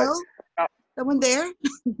 Hello? Like, someone there?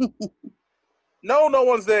 No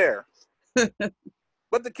one's there.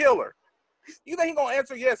 But the killer. You think he's gonna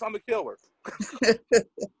answer yes, I'm the killer?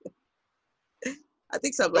 I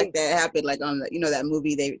think something like that happened, like on that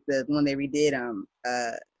movie the one they redid,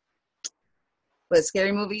 but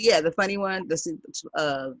scary movie, yeah, the funny one,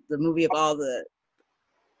 the movie of all the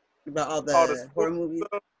horror movies.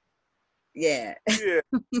 Stuff. Yeah. Yeah.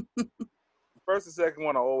 First and second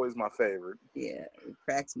one are always my favorite. Yeah, it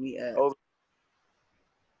cracks me up.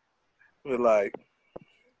 It's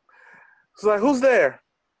like, who's there?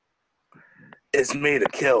 It's me, the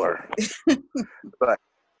killer. Like,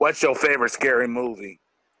 what's your favorite scary movie?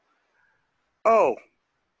 Oh,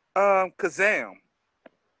 Kazam.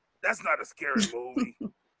 That's not a scary movie.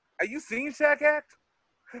 Have you seen Shack Act?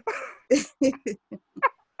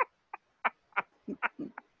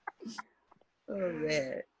 Oh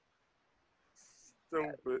man.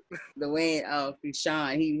 Stupid. The way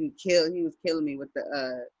Sean, he was killing me with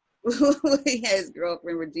the he had his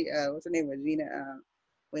girlfriend, Regina, what's her name, Regina,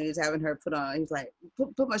 when he was having her put on, he was like,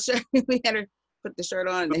 put my shirt, we had her put the shirt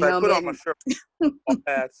on and the like, helmet. put on my shirt, all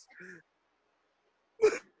hats.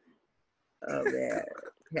 Oh, man.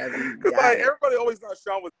 Because, like, everybody always thought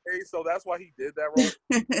Sean was gay, so that's why he did that role.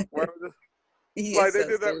 Like, they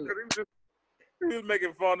did that because he was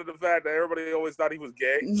making fun of the fact that everybody always thought he was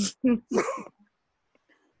gay. He's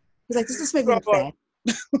like, does this make me look fat?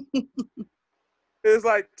 It's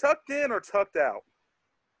like tucked in or tucked out.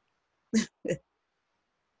 Right.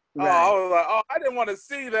 Oh, I was like, I didn't want to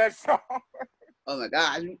see that, Sean. Oh my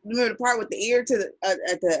God! Remember the part with the ear to the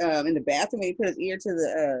at the in the bathroom when he put his ear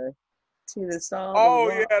to the stall? Oh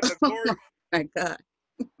yeah, the glory. Oh my God!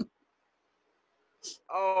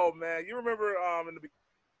 Oh man, you remember in the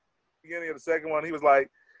beginning of the second one, it was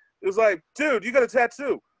like, dude, you got a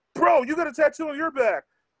tattoo, bro. You got a tattoo on your back,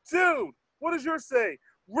 dude. What does yours say?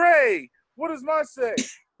 Ray. What does mine say?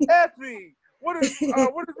 F me. What does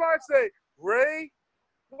mine say? Ray.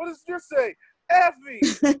 What does yours say? F me.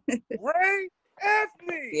 Ray. F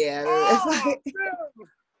me. Yeah. Oh, dude.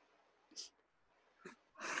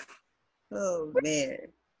 Oh man.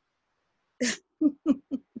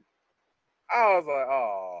 I was like,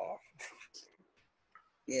 oh.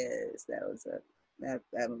 Yes, that was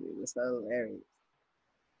that movie was so hilarious.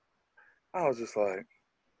 I was just like,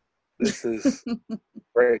 this is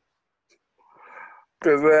great.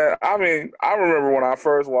 Because, man, I mean, I remember when I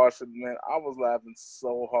first watched it, man, I was laughing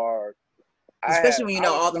so hard. Especially when you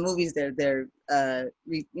know all the movies they're you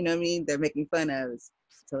know what I mean, they're making fun of.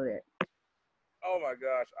 So that. Oh my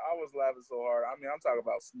gosh, I was laughing so hard. I mean, I'm talking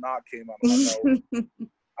about snot came out of my nose.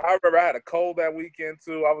 I remember I had a cold that weekend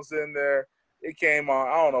too. I was sitting there. It came on.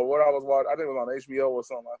 I don't know what I was watching. I think it was on HBO or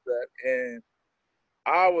something like that. And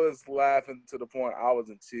I was laughing to the point I was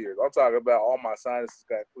in tears. I'm talking about all my sinuses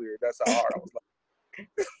got cleared. That's how hard I was laughing.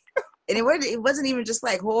 And it wasn't even just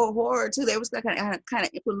like horror too. They was kind of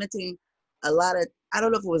implementing a lot of. I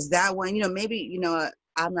don't know if it was that one. You know, maybe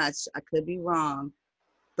I'm not. I could be wrong,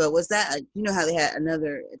 but was that you know how they had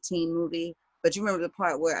another teen movie? But you remember the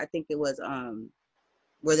part where I think it was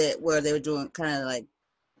where they were doing kind of like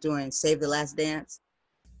doing Save the Last Dance.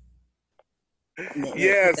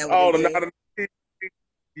 Yes.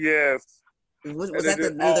 Yes. Was that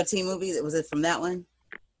another teen movie? Was it from that one?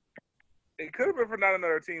 It could have been for Not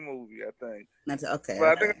Another Teen Movie, I think. Okay. But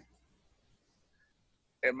I think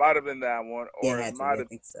it might have been that one, or it might have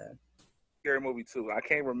been so. Scary Movie 2. I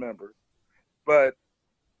can't remember. But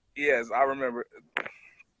yes, I remember.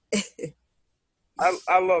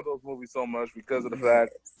 I love those movies so much because of the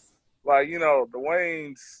fact, like, you know, the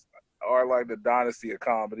Wayans are like the dynasty of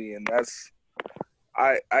comedy, and that's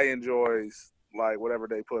I enjoy like whatever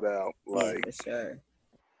they put out. Like, for sure.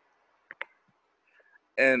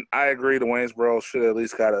 And I agree, the Wayans Bros should at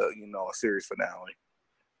least got a series finale.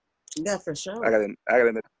 Yeah, for sure. I gotta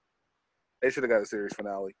admit, they should have got a series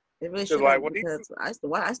finale. They really should have, because I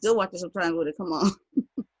still watch it sometimes when it come on.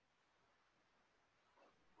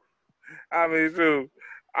 I mean, too.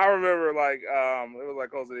 I remember, like, it was like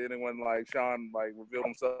close to the ending when, like, Sean, like, revealed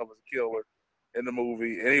himself as a killer in the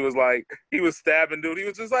movie, and he was stabbing dude. He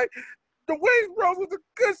was just like, the Wayans Bros was a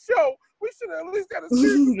good show. We should have at least got a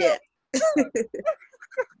series finale.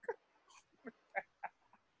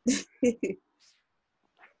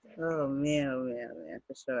 Oh man,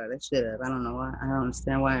 for sure. They should have. I don't know why. I don't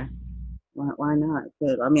understand why. Why not?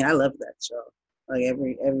 But I mean, I love that show. Like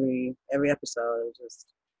every episode, it was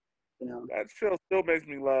just, That show still makes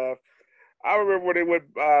me laugh. I remember when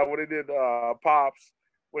they did Pops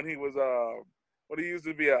when he was when he used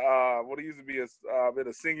to be in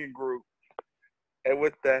a singing group, and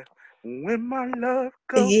with that, when my love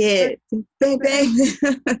goes, bang bang,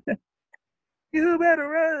 you better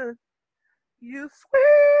run. You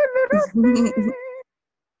sweet little thing.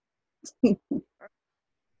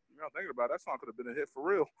 Thinking about it, that song could have been a hit for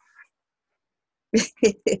real.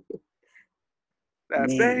 That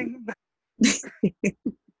bang.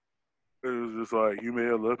 It was just like, you may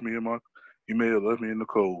have left me in the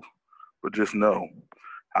cold, but just know,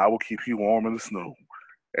 I will keep you warm in the snow.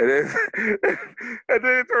 And then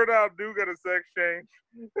it turned out dude got a sex change.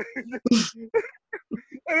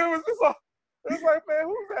 And it was just like, man,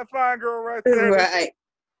 who's that fine girl right there? Right.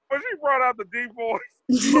 But she brought out the deep voice.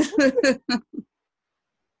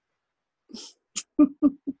 I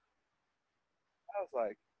was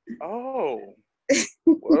like, oh.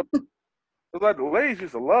 Well, it was like the ladies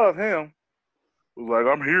used to love him. It was like,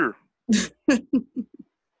 I'm here.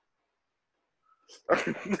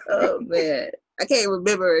 Oh, man. I can't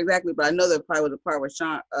remember exactly, but I know there probably was a part where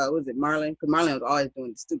Sean, was it Marlon? Because Marlon was always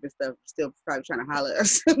doing stupid stuff, still probably trying to holler or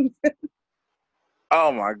something.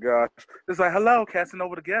 Oh my gosh. It's like, hello,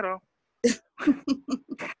 Casanova the Ghetto.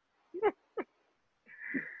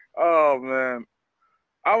 Oh man.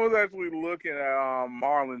 I was actually looking at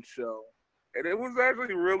Marlon's show. And it was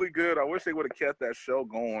actually really good. I wish they would have kept that show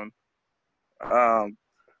going. Cause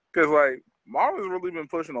like Marlon's really been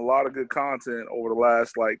pushing a lot of good content over the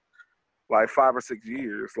last like 5 or 6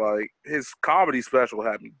 years. Like his comedy special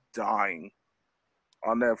had me dying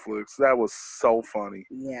on Netflix. That was so funny.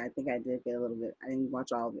 Yeah, I think I did get a little bit. I didn't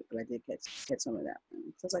watch all of it, but I did catch some of that. So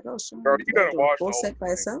I was like, oh, Sean, Bro, you you gotta gotta do a watch full the whole set by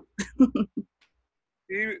thing. yourself.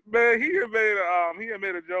 He had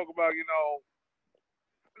made a joke about,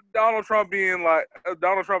 Donald Trump being like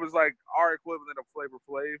Donald Trump is like our equivalent of Flavor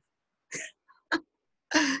Flav.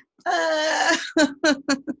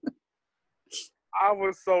 I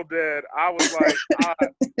was so dead. I was like,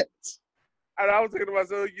 and I was thinking to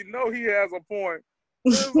myself, he has a point. It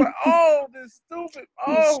was like, oh, this stupid.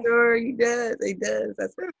 Oh, sure, he does. He does.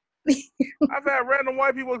 That's I've had random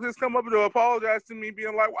white people just come up to apologize to me,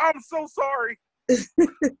 being like, I'm so sorry.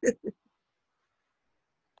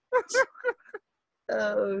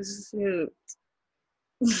 Oh shoot.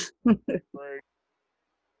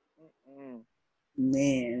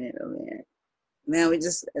 Man, oh man. Man,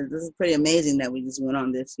 this is pretty amazing that we just went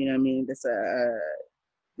on this, you know what I mean?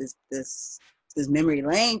 This memory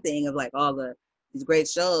lane thing of like all these great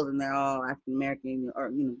shows, and they're all African American or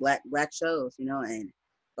black shows, and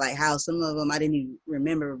like how some of them I didn't even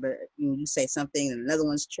remember, but you say something and another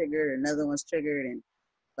one's triggered, and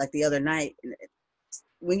like the other night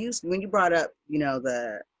when you brought up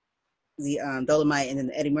the Dolomite and then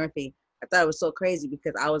the Eddie Murphy, I thought it was so crazy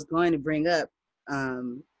because I was going to bring up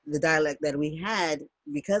the dialect that we had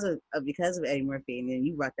because of Eddie Murphy, and then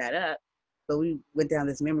you brought that up. But we went down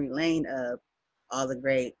this memory lane of all the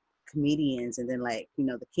great comedians, and then the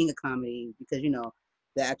King of Comedy, because the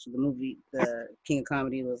movie the King of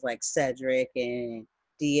Comedy was like Cedric and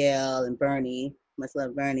DL and Bernie. Much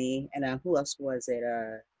love Bernie, and who else was it?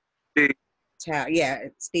 It's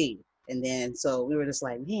Steve. And then so we were just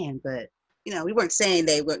like, man, but we weren't saying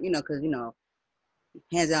they were, because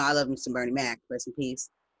hands down, I love me some Bernie Mac, rest in peace.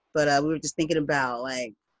 But we were just thinking about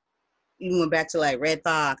like even went back to like Red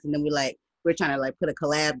Fox, and then we're trying to like put a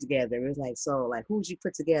collab together. It was like, so like who'd you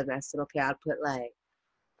put together? I said, okay, I'll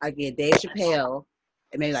get Dave Chappelle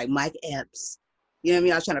and maybe like Mike Epps. You know what I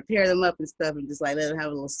mean? I was trying to pair them up and stuff and just like let them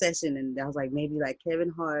have a little session. And I was like, maybe like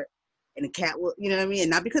Kevin Hart and the Cat, you know what I mean?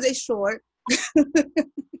 And not because they're short.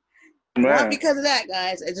 Not because of that,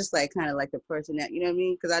 guys. It's just like kind of like the person that, you know what I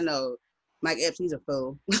mean? Because I know Mike Epps, he's a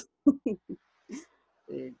fool.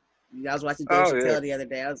 I was watching Dave Chappelle the other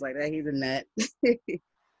day. I was like, he's a nut.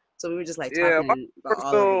 So we were just like talking about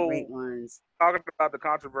all of the great ones. Talking about the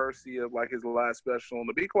controversy of like his last special. And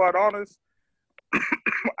to be quite honest,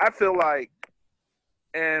 I feel like,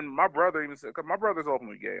 and my brother even said, because my brother's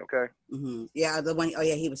openly gay, okay? Mm-hmm. Yeah, the one,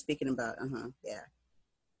 he was speaking about, yeah.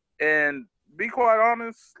 And be quite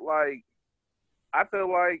honest, like, I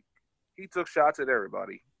feel like he took shots at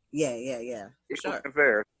everybody. Yeah. It sure. wasn't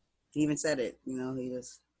fair. He even said it, he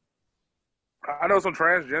was. I know some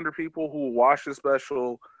transgender people who watched the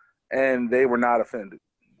special and they were not offended.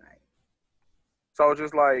 Right. So it's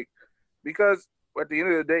just like, because at the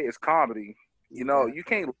end of the day, it's comedy. You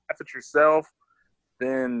can't laugh at yourself,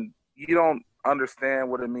 then you don't understand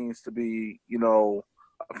what it means to be, a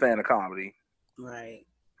fan of comedy. Right.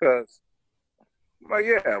 Because,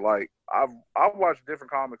 I've watched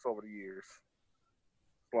different comics over the years.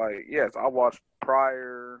 Like, yes, I watched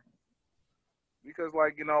Pryor because,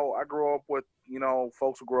 I grew up with,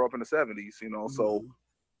 folks who grew up in the 70s, so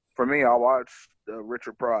for me, I watched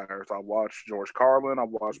Richard Pryors. I watched George Carlin. I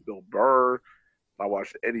watched Bill Burr. I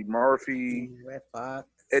watched Eddie Murphy. Red Fox.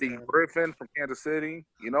 Eddie Griffin from Kansas City.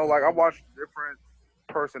 I watched different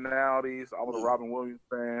personalities. I was a Robin Williams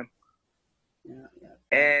fan. Yeah.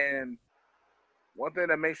 And one thing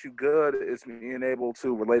that makes you good is being able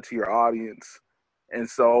to relate to your audience. And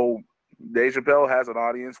so Dave Chappelle has an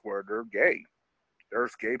audience where they're gay.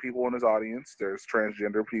 There's gay people in his audience. There's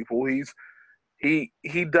transgender people. He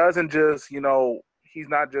doesn't just, he's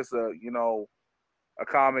not just a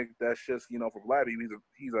comic that's just, for black people.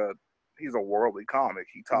 He's a worldly comic.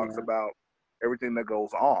 He talks about everything that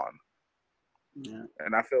goes on. Yeah.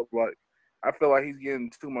 And I feel like he's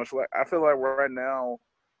getting too much. I feel like right now,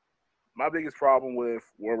 my biggest problem with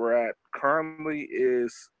where we're at currently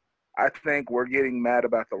is I think we're getting mad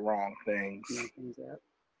about the wrong things.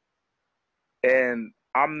 And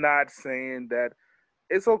I'm not saying that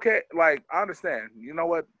it's okay. Like, I understand. You know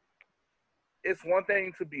what? It's one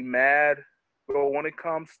thing to be mad, but when it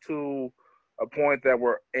comes to a point that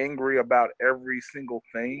we're angry about every single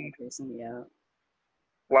thing,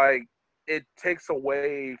 like it takes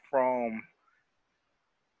away from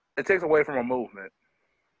a movement.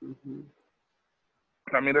 Mm-hmm.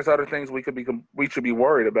 I mean, there's other things we should be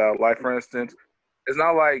worried about. Like, for instance, it's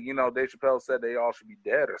not like, Dave Chappelle said they all should be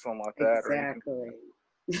dead or something like that or anything.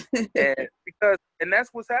 Exactly. And that's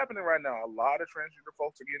what's happening right now. A lot of transgender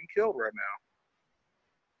folks are getting killed right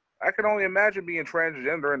now. I can only imagine being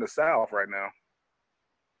transgender in the South right now.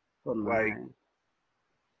 Oh Like, my.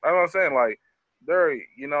 I know what I'm saying. Like, there are,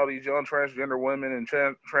 these young transgender women and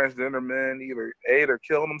transgender men either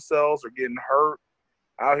killing themselves or getting hurt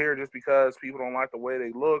out here just because people don't like the way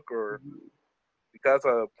they look or because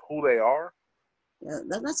of who they are. Yeah,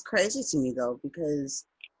 that's crazy to me though, because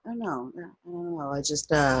I don't know. I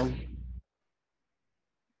just I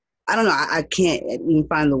don't know. I can't even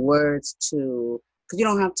find the words to, because you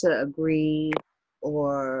don't have to agree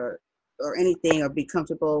or anything or be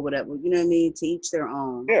comfortable, whatever. You know what I mean? To each their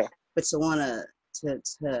own. Yeah. But to wanna to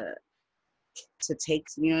take,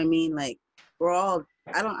 you know what I mean? Like we're all.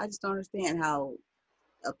 I just don't understand how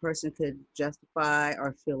a person could justify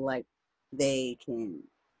or feel like they can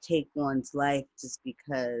take one's life just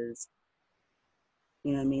because,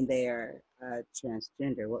 you know what I mean, they are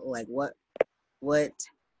transgender. What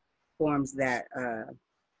forms that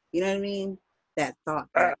you know what I mean, that thought,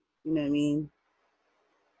 that, you know what I mean.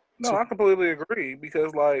 No, I completely agree,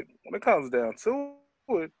 because like when it comes down to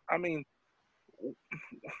it, I mean,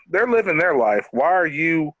 they're living their life. Why are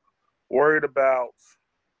you worried about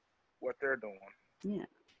what they're doing? Yeah,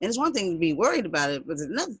 and it's one thing to be worried about it, but it's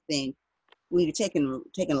another thing when you're taking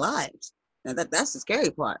lives. Now that's the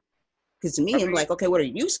scary part. Because to me, I'm like, okay, what are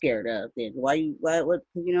you scared of then? What,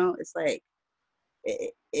 it's like,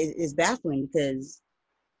 it's baffling, because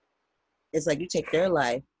it's like you take their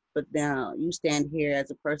life, but now you stand here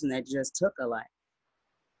as a person that just took a life.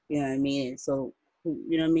 You know what I mean? So,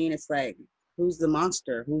 you know what I mean? It's like, who's the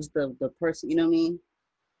monster? Who's the person, you know what I mean?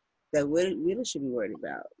 That we really should be worried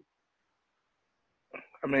about.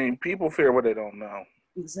 I mean, people fear what they don't know.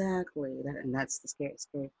 Exactly. And that's the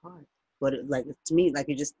scary part. But like, to me, like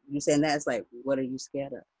you saying that, it's like, what are you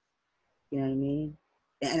scared of? You know what I mean?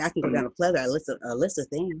 And I can go down a plethora, a list of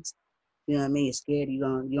things. You know what I mean? You're scared. You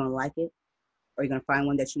gonna like it, or you're gonna find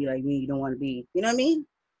one that you like. You don't want to be. You know what I mean?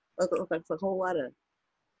 It's a whole lot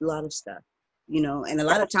of stuff. And a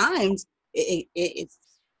lot of times it's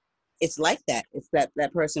like that. It's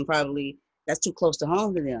that person probably, that's too close to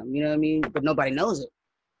home to them. You know what I mean? But nobody knows it.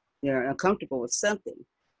 They're uncomfortable with something.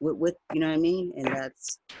 With you know what I mean? And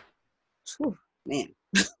that's, whew, man.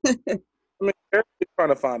 I mean, everybody's trying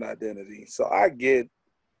to find identity, so I get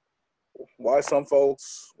why some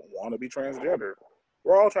folks want to be transgender.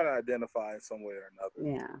 We're all trying to identify in some way or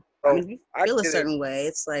another. Yeah. So, I mean, if you feel a certain way,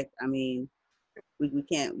 it's like, I mean, we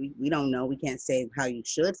can't, we don't know. We can't say how you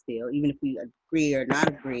should feel, even if we agree or not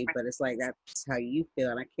agree, but it's like, that's how you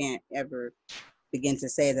feel. And I can't ever begin to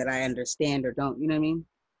say that I understand or don't, you know what I mean?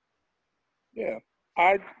 Yeah.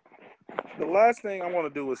 The last thing I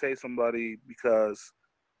want to do is hate somebody because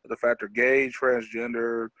of the fact they're gay,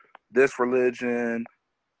 transgender, this religion,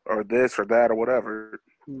 or this or that or whatever.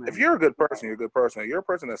 Right. If you're a good person, you're a good person. If you're a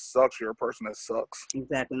person that sucks, you're a person that sucks.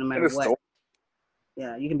 Exactly, no matter what.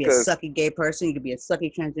 Yeah, you can be a sucky gay person, you can be a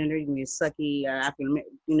sucky transgender, you can be a sucky African,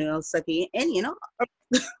 sucky, and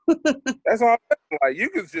That's all. Like, you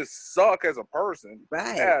can just suck as a person.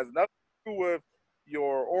 Right. It has nothing to do with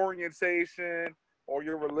your orientation or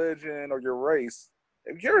your religion or your race.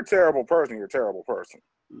 If you're a terrible person, you're a terrible person.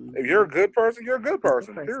 Mm-hmm. If you're a good person, you're a good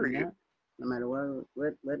person. Period. Yeah. No matter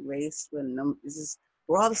what race,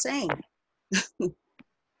 we're all the same.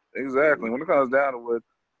 Exactly. When it comes down to it,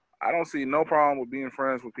 I don't see no problem with being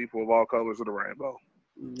friends with people of all colors of the rainbow.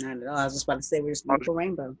 Not at all. I was just about to say, we're just a beautiful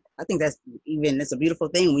rainbow. I think it's a beautiful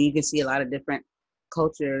thing when you can see a lot of different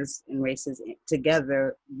cultures and races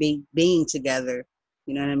together, being together,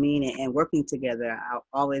 you know what I mean, and working together. I've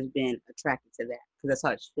always been attracted to that, because that's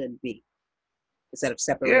how it should be, instead of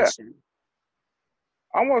separation.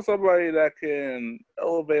 Yeah. I want somebody that can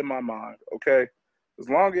elevate my mind, okay? As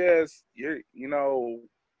long as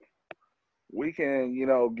we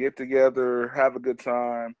can, get together, have a good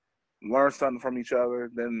time, learn something from each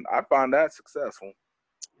other, then I find that successful.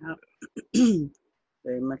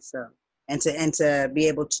 Very much so. And to be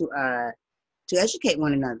able to educate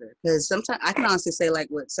one another, because sometimes I can honestly say, like,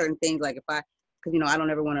 with certain things, like because I don't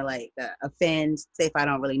ever want to like offend, say if I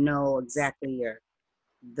don't really know exactly or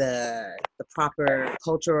the proper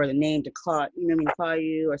culture or the name to call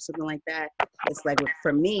you or something like that. It's like,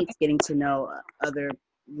 for me, it's getting to know other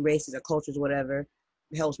races or cultures, whatever.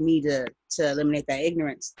 It helps me to eliminate that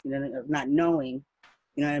ignorance, of not knowing,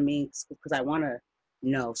 you know what I mean? Because I want to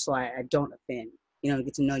know, so I don't offend.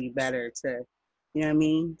 get to know you better, to, you know what I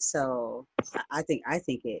mean? So I think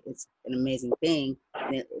it's an amazing thing.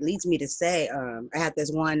 And it leads me to say, I had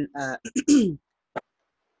this one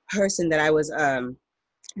person that I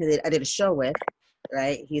did a show with,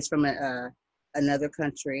 right? He's from another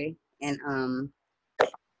country, and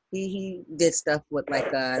he did stuff with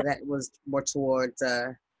like that was more towards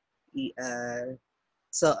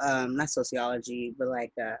so not sociology, but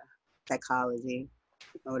like psychology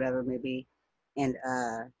or whatever maybe. And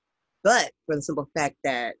but for the simple fact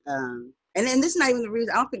that and then this is not even the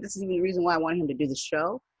reason, I don't think this is even the reason why I wanted him to do the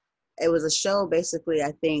show. It was a show basically,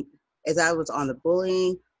 I think, as I was on the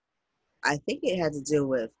bullying, I think it had to do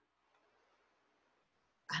with,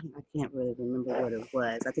 I can't really remember what it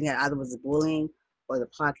was. I think it either was the bullying or the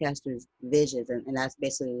podcaster's visions, and that's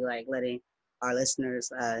basically like letting our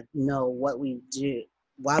listeners know what we do,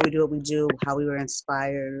 why we do what we do, how we were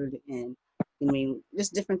inspired, and I mean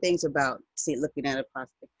just different things about looking at a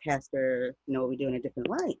podcaster, what we do in a different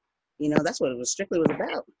light. That's what it was strictly was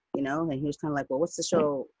about. And he was kind of like, well, what's the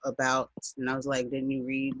show about? And I was like, didn't you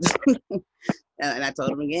read? And I told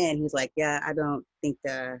him again. He was like, yeah, I don't think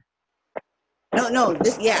no,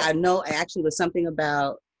 I know. It actually was something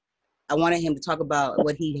about, I wanted him to talk about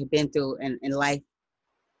what he had been through in life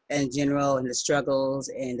in general, and the struggles,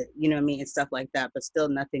 and you know what I mean, and stuff like that, but still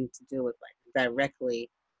nothing to do with like directly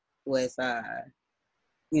with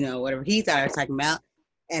whatever he thought I was talking about.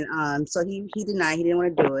 And so he denied, he didn't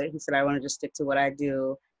want to do it. He said, I want to just stick to what I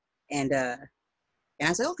do. And I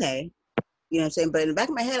said, okay. You know what I'm saying? But in the back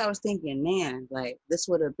of my head, I was thinking, man, like this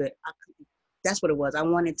would have been, that's what it was. I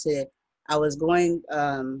was going,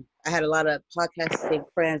 I had a lot of podcasting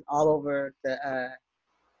friends all over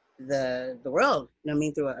the world, you know what I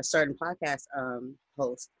mean, through a certain podcast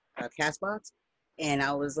host, Castbox. And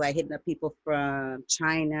I was like hitting up people from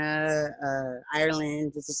China,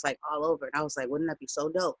 Ireland, just like all over. And I was like, wouldn't that be so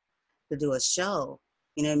dope to do a show?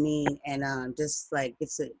 You know what I mean? And just like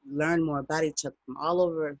get to learn more about each other from all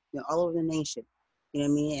over, all over the nation. You know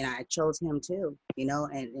what I mean? And I chose him too,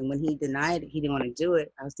 and when he denied it, he didn't want to do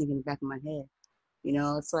it. I was thinking in the back of my head,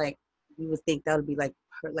 it's like you would think that would be like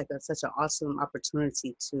such an awesome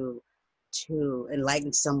opportunity to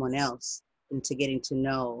enlighten someone else into getting to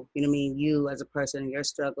know, you know what I mean, you as a person and your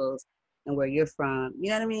struggles and where you're from. You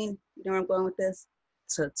know what I mean? You know where I'm going with this?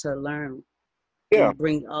 To learn, Yeah.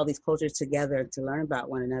 bring all these cultures together to learn about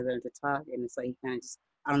one another and to talk. And it's like he kind of just,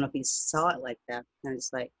 I don't know if he saw it like that, kind of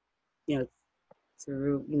just like,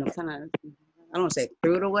 through, kind of, I don't want to say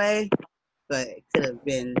threw it away, but it could have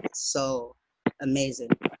been so amazing,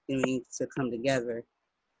 you know what I mean, to come together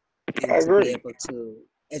and to be able to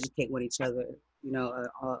educate with each other,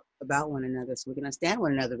 about one another, so we can understand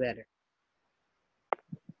one another better.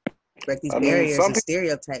 Break these barriers and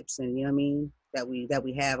stereotypes, and you know what I mean, that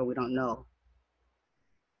we have or we don't know.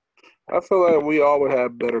 I feel like we all would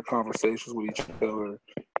have better conversations with each other.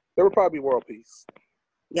 There would probably be world peace.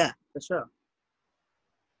 Yeah, for sure.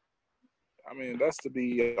 I mean, that's to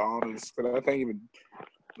be honest. Because I think even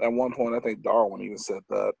at one point, I think Darwin even said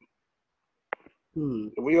that.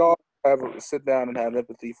 If we all sit down and have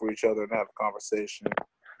empathy for each other and have a conversation,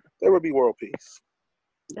 there would be world peace.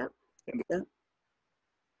 Yep.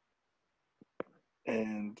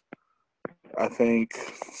 And I think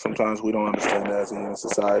sometimes we don't understand that as a human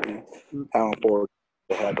society, how important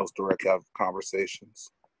to have those direct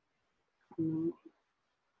conversations. I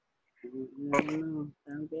don't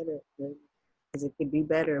get it. Because it could be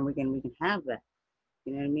better, and we can have that.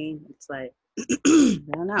 You know what I mean? It's like, I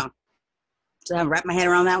don't know. So I haven't wrapped my head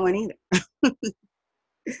around that one either.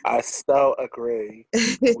 I so agree.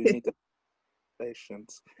 We need to have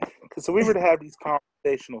patience. Because if we were to have these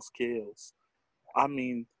conversational skills, I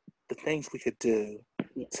mean, the things we could do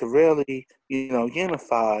to really,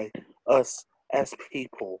 unify us as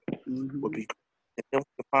people would be great. And then we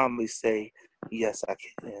could finally say, yes, I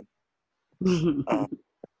can.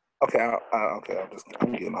 Okay,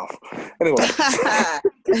 I'm getting off. Anyway.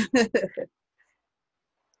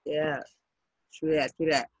 Yeah, true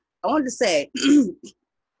that. I wanted to say,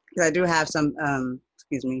 because I do have some,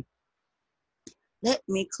 excuse me. Let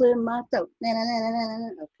me clear my throat.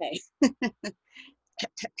 Okay.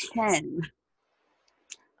 10.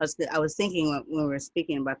 I was thinking when we were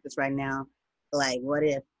speaking about this right now, like, what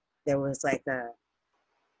if there was like I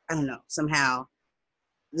don't know, somehow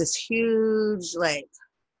this huge, like,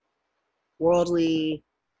 worldly,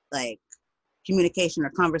 like, communication or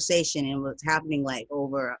conversation, and was happening like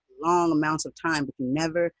over long amounts of time, but you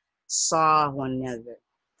never saw one another.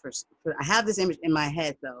 I have this image in my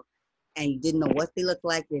head though, and you didn't know what they looked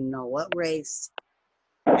like, didn't know what race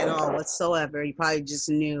at all whatsoever. You probably just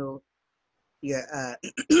knew your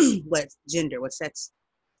what gender, what sex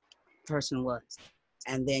person was,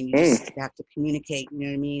 and then you Mm. just have to communicate. You know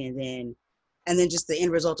what I mean? And then just the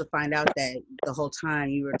end result to find out that the whole time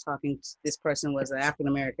you were talking, to, this person was African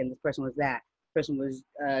American, this person was that, this person was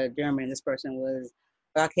German, this person was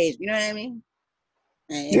Caucasian. You know what I mean?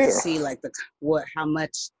 And to Yeah. see like how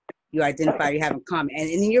much you identify you have in common, and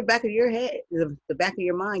in your back of your head, the back of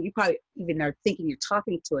your mind, you probably even are thinking you're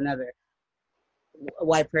talking to another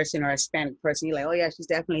white person or a Hispanic person. You're like, oh yeah, she's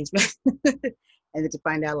definitely Hispanic, and then to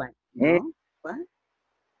find out like, Mm. no, what?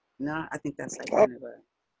 No, I think that's like kind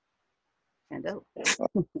of dope.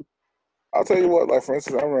 I'll tell you what, like for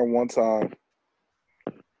instance, I remember one time,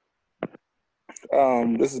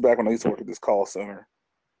 this is back when I used to work at this call center.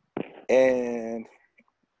 And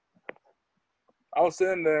I was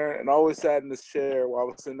sitting there and I always sat in this chair while I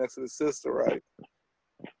was sitting next to the sister, right?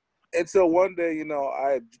 Until one day, you know,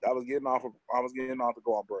 I was getting off to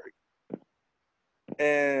go on break.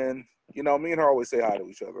 And, you know, me and her always say hi to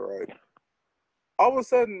each other, right? All of a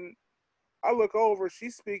sudden, I look over,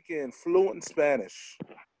 she's speaking fluent Spanish.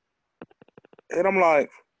 And I'm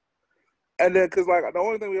like, and then, because, like, the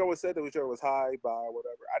only thing we always said to each other was hi, bye,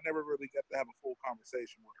 whatever. I never really got to have a full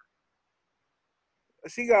conversation with her.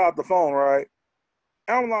 She got off the phone, right?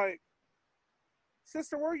 And I'm like,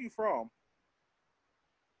 sister, where are you from?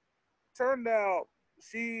 Turned out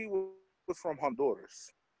she was from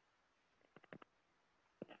Honduras.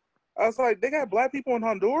 I was like, they got black people in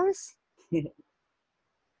Honduras?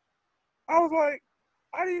 I was like,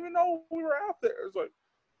 I didn't even know we were out there.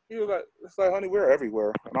 He was like, it's like, honey, we're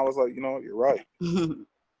everywhere. And I was like, you know what, you're right.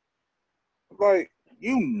 Like,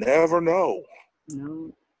 you never know.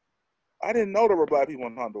 No. I didn't know there were black people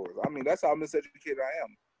in Honduras. I mean, that's how miseducated I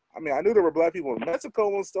am. I mean, I knew there were black people in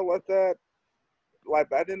Mexico and stuff like that.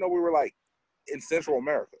 Like, I didn't know we were, like, in Central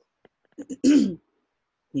America. You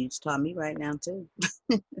just taught me right now, too.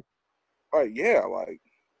 Like, yeah, like.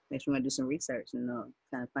 Makes me want to do some research and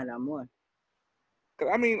kind of find out more.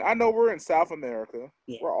 I mean, I know we're in South America.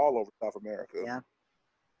 Yeah. We're all over South America. Yeah.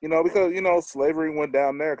 You know, because, you know, slavery went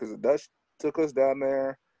down there because the Dutch took us down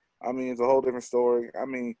there. I mean, it's a whole different story. I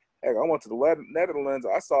mean, heck, I went to the Netherlands.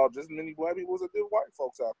 I saw just as many black people as I did white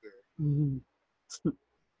folks out there. Mm-hmm.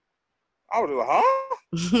 I was just like,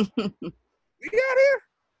 huh? We got here?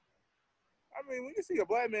 I mean, when you see a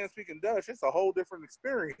black man speaking Dutch, it's a whole different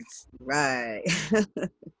experience. Right.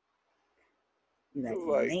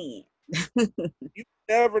 You're like, man. You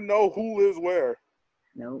never know who lives where.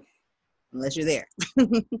 Nope. Unless you're there.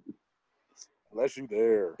 Unless you're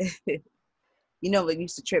there. You know what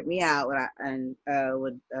used to trip me out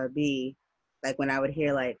would be like when I would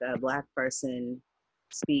hear like a black person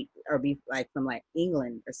speak or be like from like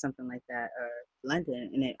England or something like that or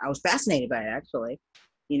London, and I was fascinated by it actually,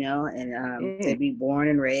 you know, and they'd be born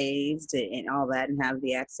and raised and all that and have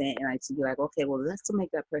the accent, and I'd be like, okay, well let's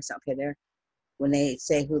make that person okay. They're when they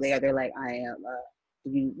say who they are, they're like, I am.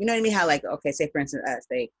 You know what I mean? How like okay, say for instance us,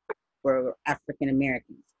 they were African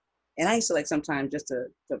Americans. And I used to like sometimes just to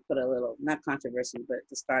put a little, not controversy, but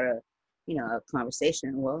to start a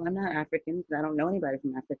conversation. Well, I'm not African. I don't know anybody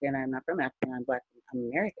from Africa, and I'm not from Africa. I'm Black. I'm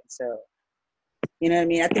American. So, you know what I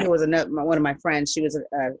mean? I think it was one of my friends. She was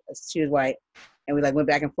white, and we like went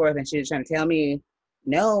back and forth, and she was trying to tell me,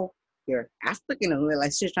 no, you're African, and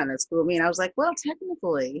like she was trying to school me, and I was like, well,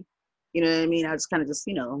 technically, you know what I mean? I was kind of just,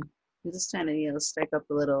 just trying to, strike up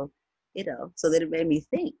a little, so that it made me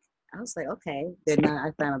think. I was like, okay,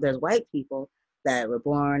 I found out there's white people that were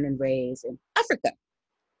born and raised in Africa.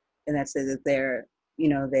 And that say that they're,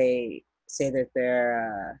 they say that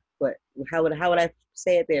they're, how would I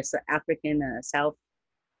say it? They're African, South,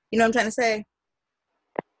 you know what I'm trying to say?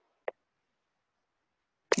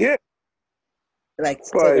 Yeah. Like,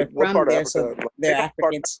 so they're from there, so they're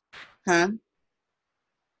Africans. Huh?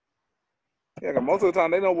 Yeah, most of the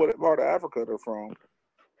time they know what part of Africa they're from.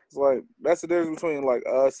 It's like that's the difference between like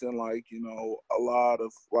us and like a lot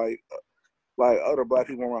of like other black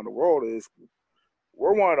people around the world is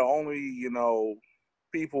we're one of the only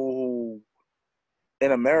people who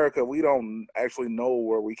in America we don't actually know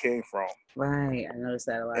where we came from. Right, I noticed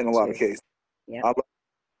that a lot in a lot of cases. Yeah, like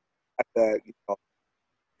that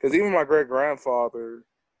because even my great grandfather,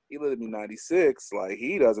 he lived to be 96. Like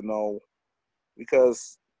he doesn't know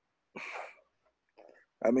because.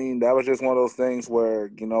 I mean, that was just one of those things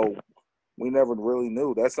where, we never really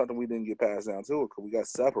knew. That's something we didn't get passed down to because we got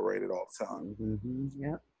separated all the time. Mm-hmm.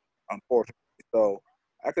 Yeah. Unfortunately. So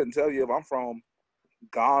I couldn't tell you if I'm from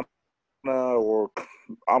Ghana or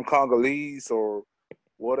I'm Congolese or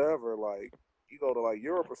whatever. Like, you go to like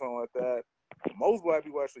Europe or something like that, most black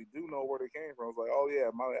people actually do know where they came from. It's like, oh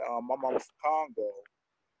yeah, my mom's from Congo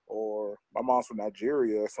or my mom's from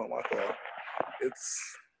Nigeria or something like that.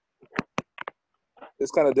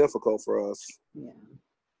 It's kind of difficult for us. Yeah,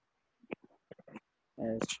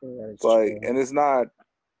 that is true. That is like, true. And it's not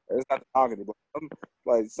talking,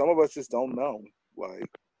 but some of us just don't know. Like,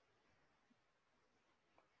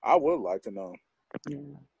 I would like to know. Yeah,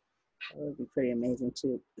 that would be pretty amazing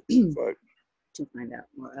too. Like, to find out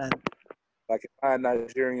more. Like, if I'm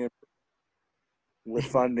Nigerian with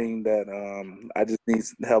funding that I just need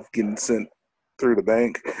help getting sent through the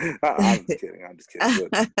bank. I'm just kidding.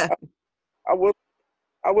 But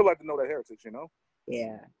I would like to know that heritage, you know?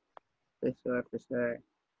 Yeah, for sure.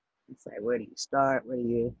 It's like, where do you start? Where do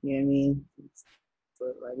you know what I mean?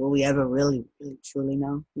 Like, will we ever really truly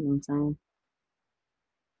know? You know what I'm saying?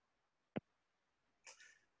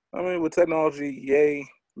 I mean, with technology, yay,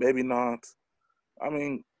 maybe not. I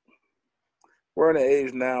mean, we're in an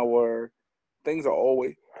age now where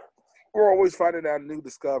we're always finding out new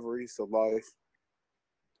discoveries of life.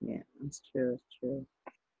 Yeah, that's true. It's true.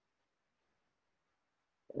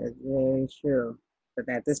 That's very true. But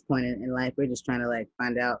at this point in life, we're just trying to like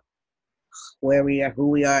find out where we are, who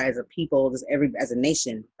we are as a people, as a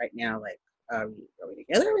nation right now. Like, are we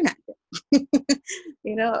together or not?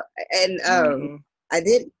 You know, and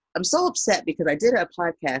I'm so upset because I did a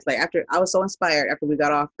podcast like after I was so inspired after we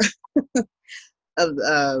got off of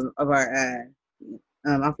our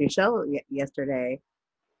off your show yesterday.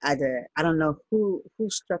 I don't know who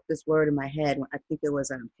struck this word in my head. I think it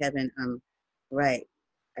was Kevin. Right.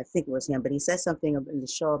 I think it was him, but he said something in the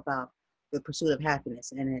show about the pursuit of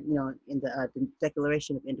happiness, and in the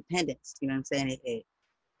Declaration of Independence. You know what I'm saying?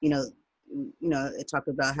 It talked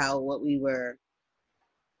about how what we were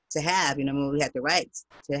to have. You know, when we had the rights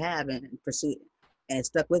to have and pursue, and it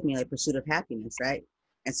stuck with me like pursuit of happiness, right?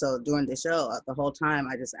 And so during the show, the whole time,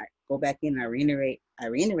 I go back in and I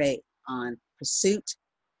reiterate on pursuit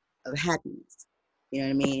of happiness. You know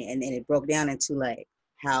what I mean? And it broke down into like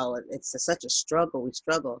how it's such a struggle. We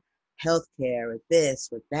struggle healthcare with this,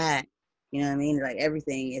 with that. You know what I mean? Like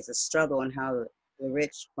everything is a struggle, and how the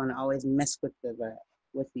rich want to always mess with the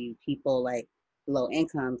people like low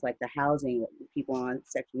incomes, like the housing, people on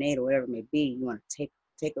Section 8 or whatever it may be. You want to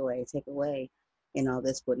take away, and all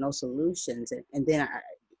this with no solutions. And then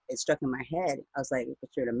it struck in my head. I was like,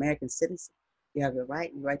 but you're an American citizen. You have your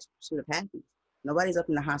right to pursuit of happiness. Nobody's up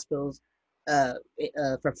in the hospitals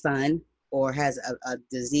for fun, or has a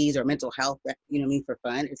disease or mental health that, you know what I mean, for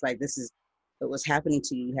fun. It's like, this is what's happening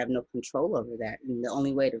to you. You have no control over that. And the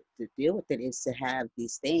only way to deal with it is to have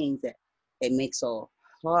these things that it makes so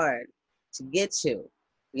hard to get to.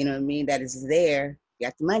 You know what I mean? That is there. You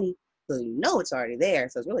got the money, so you know it's already there.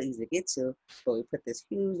 So it's really easy to get to. But we put this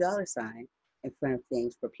huge dollar sign in front of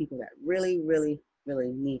things for people that really, really,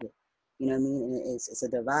 really need it. You know what I mean? And it's a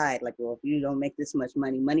divide. Like, well, if you don't make this much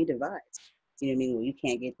money, money divides. You know what I mean? Well, you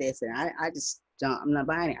can't get this. And I just don't, I'm not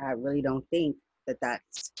buying it. I really don't think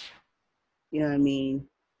that's, you know what I mean,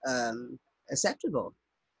 acceptable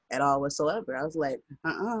at all whatsoever. I was like,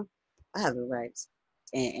 I have the rights.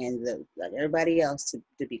 And like everybody else to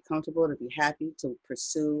be comfortable, to be happy, to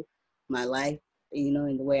pursue my life, you know,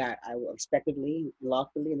 in the way I respectively,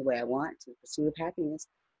 lawfully, in the way I want, to pursue of happiness.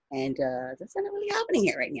 And that's not really happening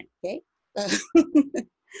here right now, okay? I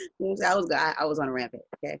was on a rampage,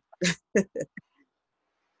 okay?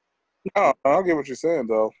 No, I get what you're saying,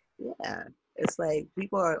 though. Yeah, it's like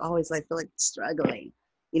people are always like feel like struggling.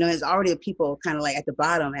 You know, there's already people kind of like at the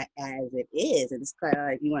bottom as it is, and it's kind of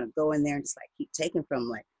like you want to go in there and just like keep taking from,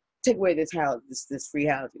 like, take away this house, this free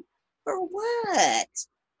housing for what?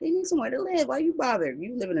 They need somewhere to live. Why you bother?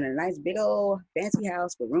 You living in a nice big old fancy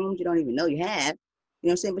house with rooms you don't even know you have. You know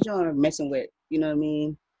what I'm saying? But you don't messing with, you know what I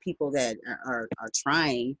mean, people that are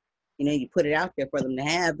trying. You know, you put it out there for them to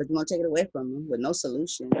have, but you want to take it away from them with no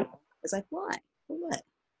solution. It's like, why? For what?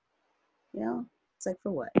 You know, it's like,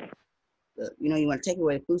 for what? You know, you want to take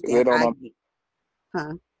away the food stamp.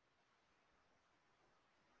 Huh?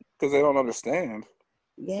 Because they don't understand.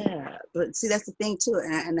 Yeah, but see, that's the thing too,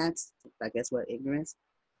 and that's, I guess, what ignorance.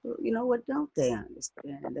 You know what? Don't they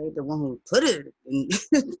understand? They the one who put it in.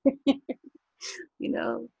 You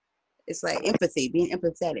know, it's like empathy, being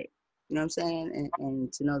empathetic. You know what I'm saying?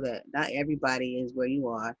 And to know that not everybody is where you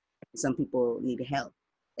are. Some people need help,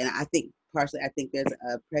 and I think partially, I think there's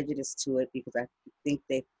a prejudice to it, because I think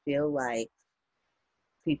they feel like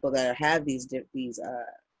people that have these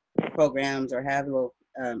programs, or have low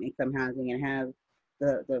income housing, and have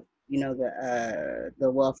the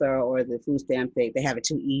the welfare or the food stamp, they have it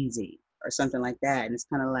too easy or something like that. And it's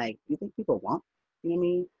kind of like, you think people want, you know what I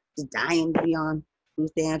mean, just dying to be on food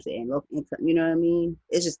stamps and low income, you know what I mean?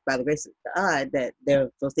 It's just by the grace of God that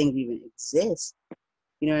those things even exist.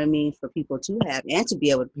 you know what I mean, for people to have and to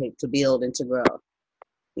be able to pay, to build and to grow,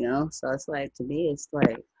 you know. So it's like, to me, it's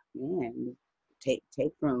like, man, take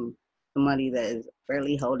from somebody that is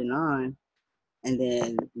barely holding on, and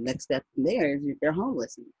then next step from there is they're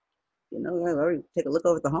homeless. You know, or take a look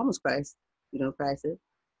over at the homeless crisis, you know, crisis,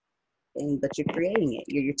 and but you're creating it.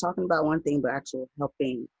 You're talking about one thing, but actually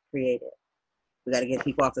helping create it. We got to get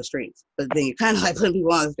people off the streets, but then you're kind of like putting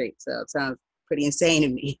people on the streets. So it sounds pretty insane to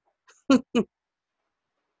me.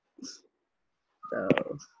 So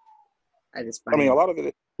I just find. I mean, a lot of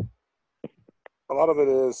it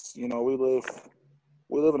is, you know, we live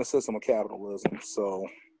in a system of capitalism. So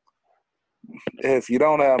if you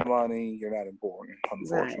don't have money, you're not important,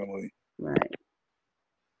 unfortunately. Right.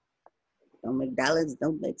 Don't make dollars,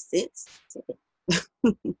 don't make sense.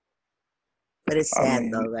 But it's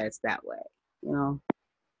sad though that it's that way, you know.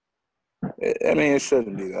 I mean, it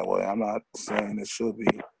shouldn't be that way. I'm not saying it should be.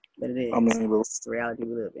 But it is. I mean, it's the reality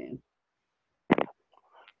we live in.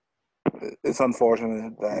 It's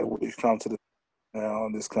unfortunate that we've come to now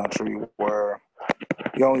in this country where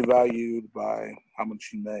you're only valued by how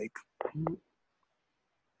much you make.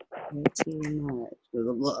 Too much.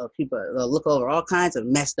 People look over all kinds of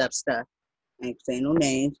messed up stuff. I ain't saying no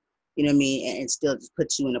names, you know what I mean, and still just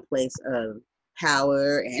put you in a place of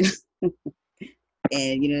power and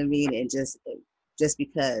and you know what I mean, and just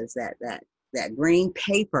because that green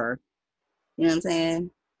paper, you know what I'm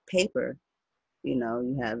saying, paper, you know,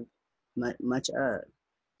 you have much of,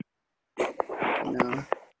 you know,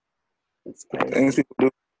 it's crazy. Things people do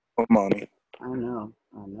for money. I know.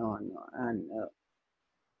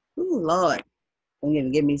 Ooh, Lord, don't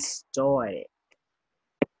even get me started.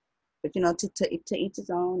 But you know, to each his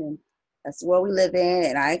own, and that's where we live in,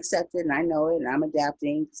 and I accept it, and I know it, and I'm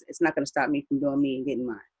adapting. It's not going to stop me from doing me and getting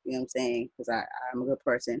mine. You know what I'm saying? Because I'm a good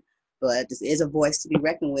person, but this is a voice to be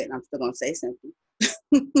reckoned with, and I'm still going to say something.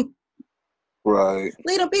 Right.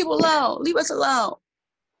 Leave them people alone. Leave us alone.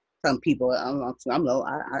 Some people, I'm low.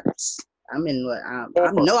 I'm in what? I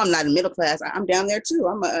know I'm not in middle class. I'm down there too.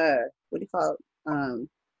 I'm a what do you call it?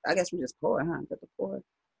 I guess we're just poor, huh? But the poor.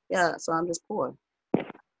 Yeah, so I'm just poor.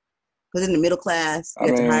 Because in the middle class, you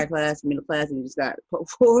have the higher class, middle class, and you just got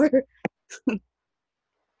poor.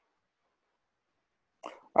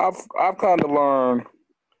 I've kind of learned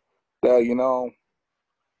that, you know,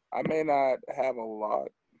 I may not have a lot.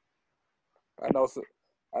 I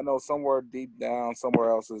know somewhere deep down, somewhere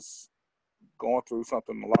else is going through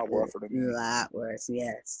something a lot worse than me. A lot worse,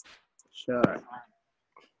 yes, sure.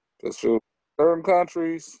 Because certain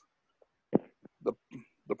countries, the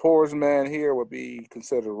poorest man here would be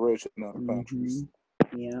considered rich in other countries.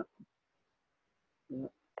 Yeah.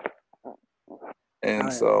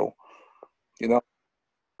 And so, you know,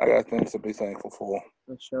 I got things to be thankful for.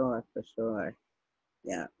 For sure.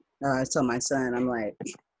 Yeah. I told my son, I'm like,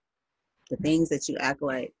 the things that you act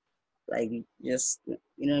like just, you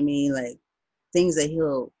know what I mean? Like things that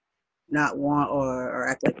he'll not want or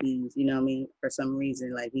act like he's, you know what I mean? For some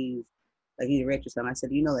reason, like he's rich or something. I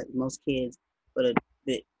said, you know, like most kids,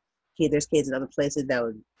 there's kids in other places that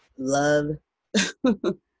would love,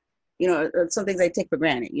 you know, some things they take for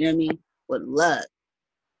granted, you know what I mean? Would love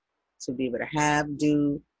to be able to have,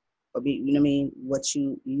 do, or be, you know what I mean? What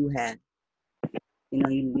you have, you know,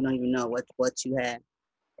 you don't even know what you have.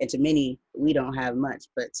 And to many, we don't have much,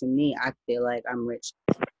 but to me, I feel like I'm rich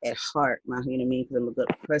at heart, you know what I mean? Because I'm a good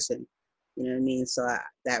person, you know what I mean? So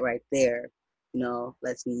that right there, you know,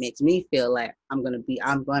 makes me feel like I'm going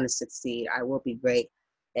to succeed. I will be great.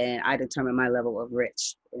 And I determine my level of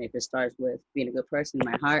rich. And if it starts with being a good person in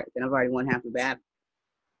my heart, then I've already won half the battle.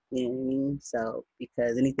 You know what I mean? So,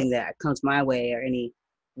 because anything that comes my way or any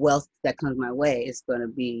wealth that comes my way is going to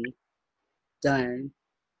be done,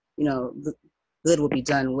 you know, good will be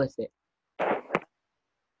done with it.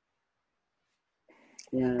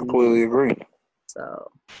 You know what Completely agree. So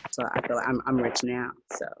I feel like I'm rich now.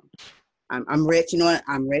 So I'm rich. You know what?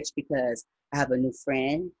 I'm rich because I have a new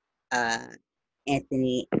friend,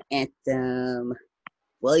 Anthem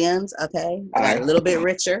Williams. Okay, I got a little bit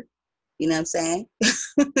richer. You know what I'm saying?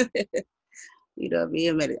 You know,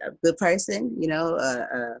 being a good person. You know,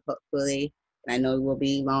 hopefully, I know we'll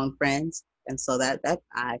be long friends, and so that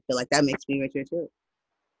I feel like that makes me richer too.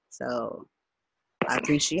 So I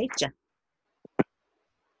appreciate you.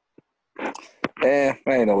 I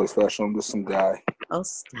ain't always special. I'm just some guy. Oh,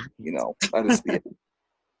 stop it. You know, I just be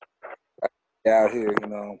out here,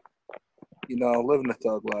 you know, living the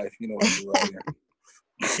thug life. You know what I do out here.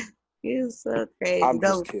 You're so crazy. I'm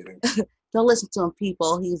just kidding. Don't listen to him,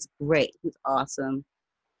 people. He's great. He's awesome.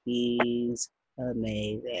 He's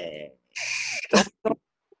amazing. Like,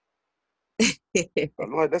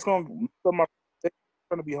 that's gonna put my.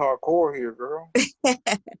 trying to be hardcore here, girl.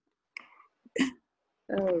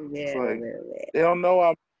 Oh man, like, man. They don't know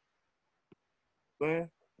I'm. Man,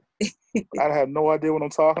 I have no idea what I'm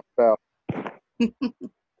talking about.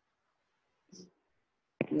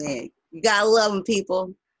 Man, you gotta love them,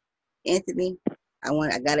 people. Anthony,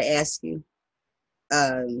 I gotta ask you,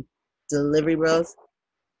 Delivery Bros.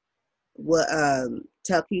 What can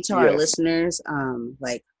you tell our listeners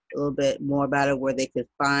like a little bit more about it, where they could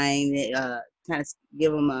find it, kind of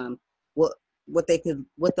give them what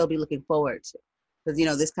they'll be looking forward to, because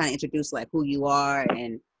this kind of introduced like who you are,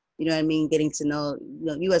 and you know what I mean, getting to know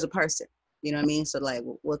you as a person, you know what I mean. So like,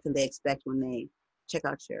 what can they expect when they check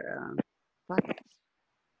out your podcast?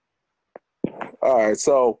 All right,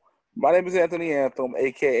 so my name is Anthony Anthem,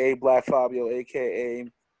 aka Black Fabio, aka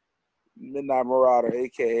Midnight Marauder,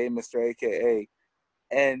 aka Mr. AKA.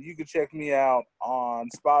 And you can check me out on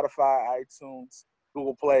Spotify, iTunes,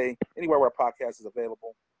 Google Play, anywhere where a podcast is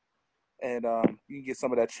available. And you can get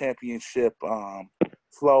some of that championship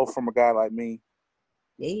flow from a guy like me.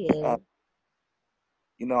 Yeah.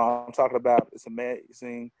 I'm talking about, it's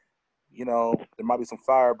amazing. There might be some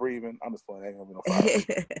fire breathing. I'm just playing. Ain't gonna be no fire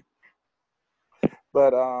breathing.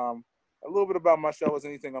 But a little bit about my show is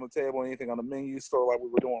anything on the table, anything on the menu, sort of like we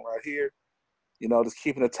were doing right here. Just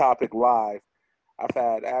keeping the topic live. I've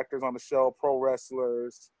had actors on the show, pro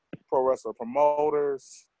wrestler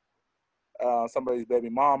promoters, somebody's baby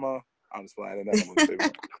mama. I'm just playing. That's somebody's baby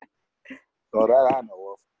mama. So that I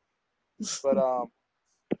know of. But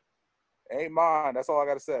ain't mine. That's all I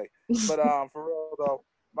got to say. But for real though,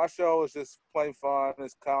 my show is just plain fun.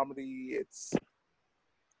 It's comedy.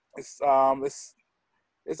 It's an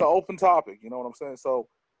open topic. You know what I'm saying? So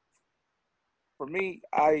for me,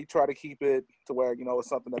 I try to keep it to where it's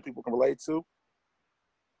something that people can relate to.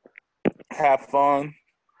 Have fun,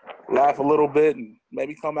 laugh a little bit, and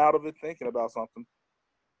maybe come out of it thinking about something.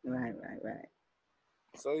 Right.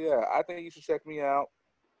 So yeah, I think you should check me out.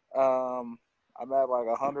 I'm at like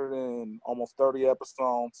 100 and almost 30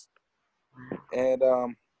 episodes, and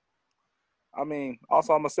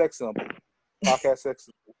also I'm a sex symbol, podcast sex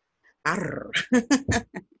symbol.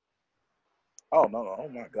 Oh no! Oh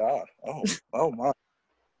my God! Oh my!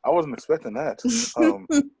 I wasn't expecting that.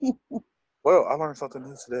 Well, I learned something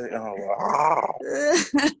new today. Oh, wow.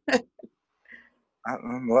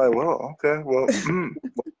 I'm like, well, okay. Well,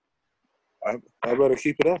 I better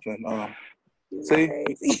keep it up then. See,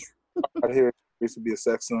 right here used to be a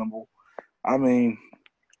sex symbol. At one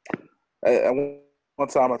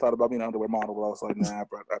time I thought about being an underwear model, but I was like, nah,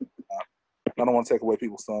 bro, I don't want to take away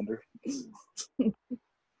people's thunder.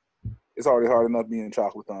 It's already hard enough being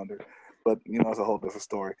chocolate thunder, but it's a whole different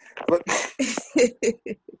story.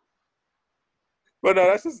 But no,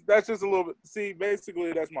 that's just a little bit. See,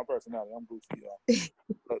 basically, that's my personality. I'm goofy,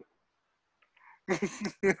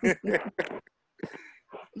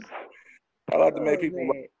 I like to make people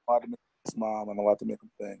laugh, I like to make them smile, and I like to make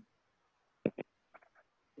them think.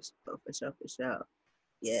 For sure.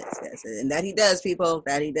 Yes. And that he does, people.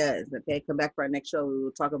 That he does. Okay, come back for our next show. We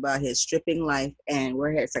will talk about his stripping life, and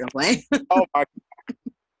we're here at Second Plane. Oh, my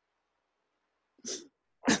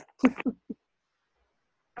God.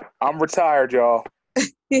 I'm retired, y'all.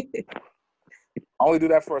 I only do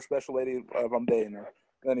that for a special lady if I'm dating her.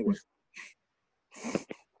 Anyway.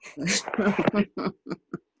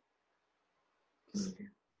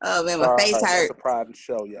 Oh man, my face hurt. It's a private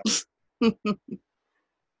show, y'all.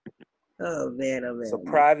 Oh man. It's a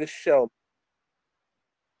private show.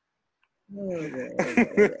 Oh man.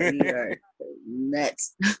 You are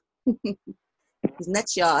nuts. He's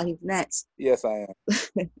nuts, y'all. He's nuts. Yes, I am.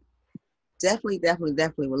 Definitely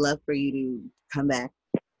would love for you to come back.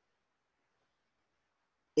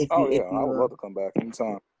 I would love to come back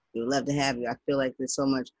anytime. We would love to have you. I feel like there's so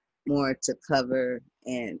much more to cover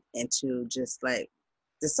and to just like,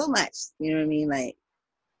 there's so much, you know what I mean? Like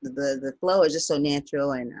the flow is just so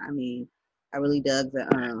natural, and I really dug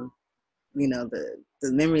the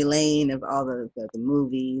the memory lane of all the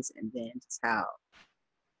movies, and then just how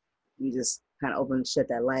you just kind of open and shut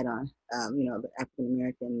that light on, the African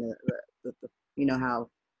American, the how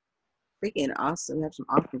freaking awesome. We have some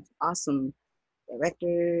awesome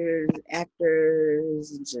directors,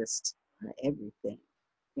 actors, just everything,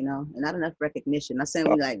 and not enough recognition. Not saying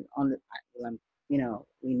we like on the,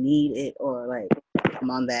 we need it, or like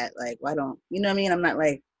I'm on that. Like, why don't you know what I mean? I'm not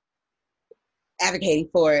like advocating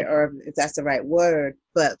for it, or if that's the right word,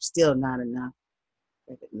 but still not enough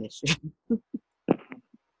recognition.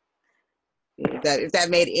 If that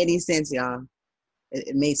made any sense, y'all,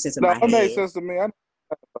 it made sense in my head. No, it made sense to me. I'm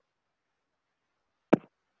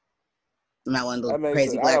not one of those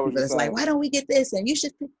crazy black people that's like, why don't we get this? And you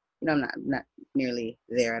should. I'm not nearly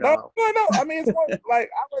there at No, all. no. I mean, it's more, like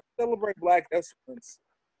I like to celebrate Black excellence,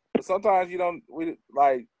 but sometimes you don't. We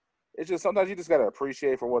like it's just sometimes you just gotta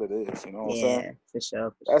appreciate for what it is. You know what I'm saying? Yeah, for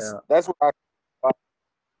sure. That's what I.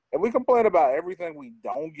 If we complain about everything we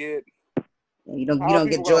don't get, You how are don't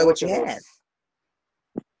get people joy gonna what look you at have. us?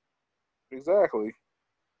 Exactly.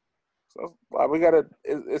 So like, we gotta.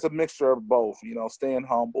 It's a mixture of both. Staying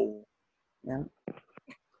humble. Yeah.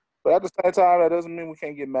 But at the same time, that doesn't mean we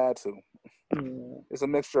can't get mad too. Yeah. It's a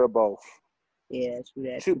mixture of both. Yeah, true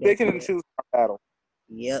that. Picking and choosing our battle.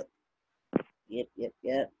 Yep. And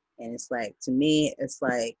it's like, to me, it's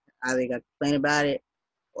like either you got to complain about it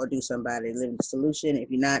or do something about it. Live in the solution.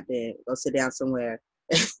 If you're not, then go sit down somewhere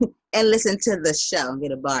and listen to the show and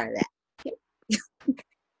get a bar of that.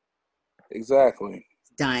 Exactly.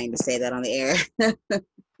 Dying to say that on the air.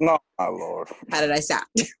 No, my Lord. How did I sound?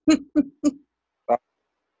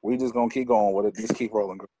 We just gonna keep going with it. Just keep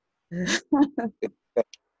rolling.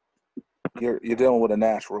 You're dealing with a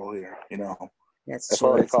natural here. That's That's true.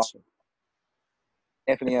 why they call True.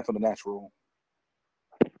 Anthony Anthem the natural.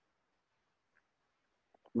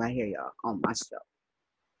 Right here, y'all, on my show.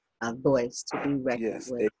 A voice to be reckoned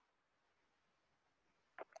with.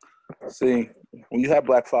 See, when you have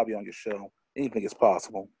Black Fabi on your show, anything is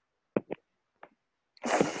possible.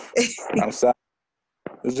 I'm sorry.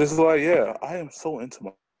 It's just like, yeah, I am so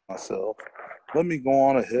into myself. Let me go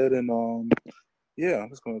on ahead and I'm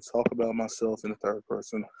just going to talk about myself in the third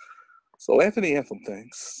person. So Anthony Anthem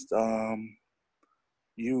thinks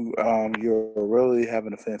you're really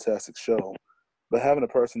having a fantastic show, but having a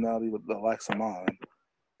personality with the likes of mine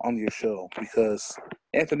on your show, because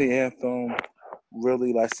Anthony Anthem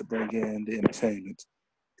really likes to bring in the entertainment,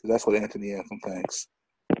 because that's what Anthony Anthem thinks.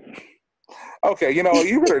 Okay, you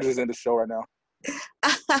better just end the show right now.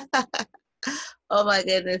 Oh my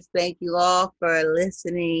goodness. Thank you all for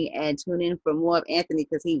listening, and tune in for more of Anthony,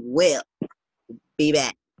 because he will be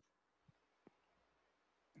back.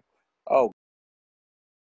 Oh.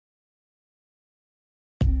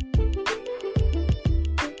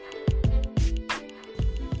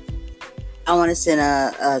 I want to send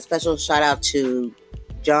a special shout out to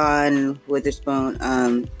John Witherspoon.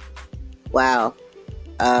 Wow.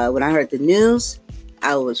 When I heard the news,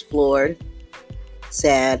 I was floored,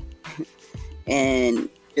 sad, and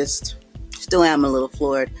just still am a little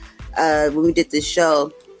floored. When we did this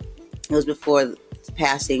show, it was before the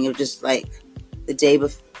passing. It was just like the day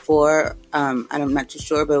before. I'm not too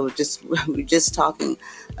sure, but we were just talking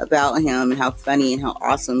about him and how funny and how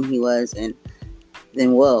awesome he was, and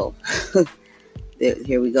then whoa,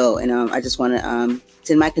 here we go. And I just want to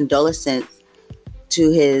send my condolences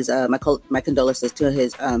to his my condolences to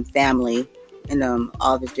his family and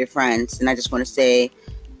all of his dear friends. And I just want to say,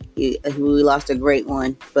 we lost a great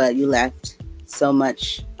one, but you left so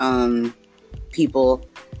much people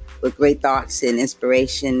with great thoughts and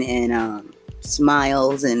inspiration and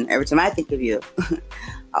smiles. And every time I think of you,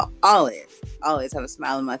 I'll always have a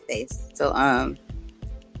smile on my face. So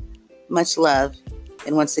much love,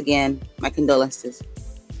 and once again, my condolences.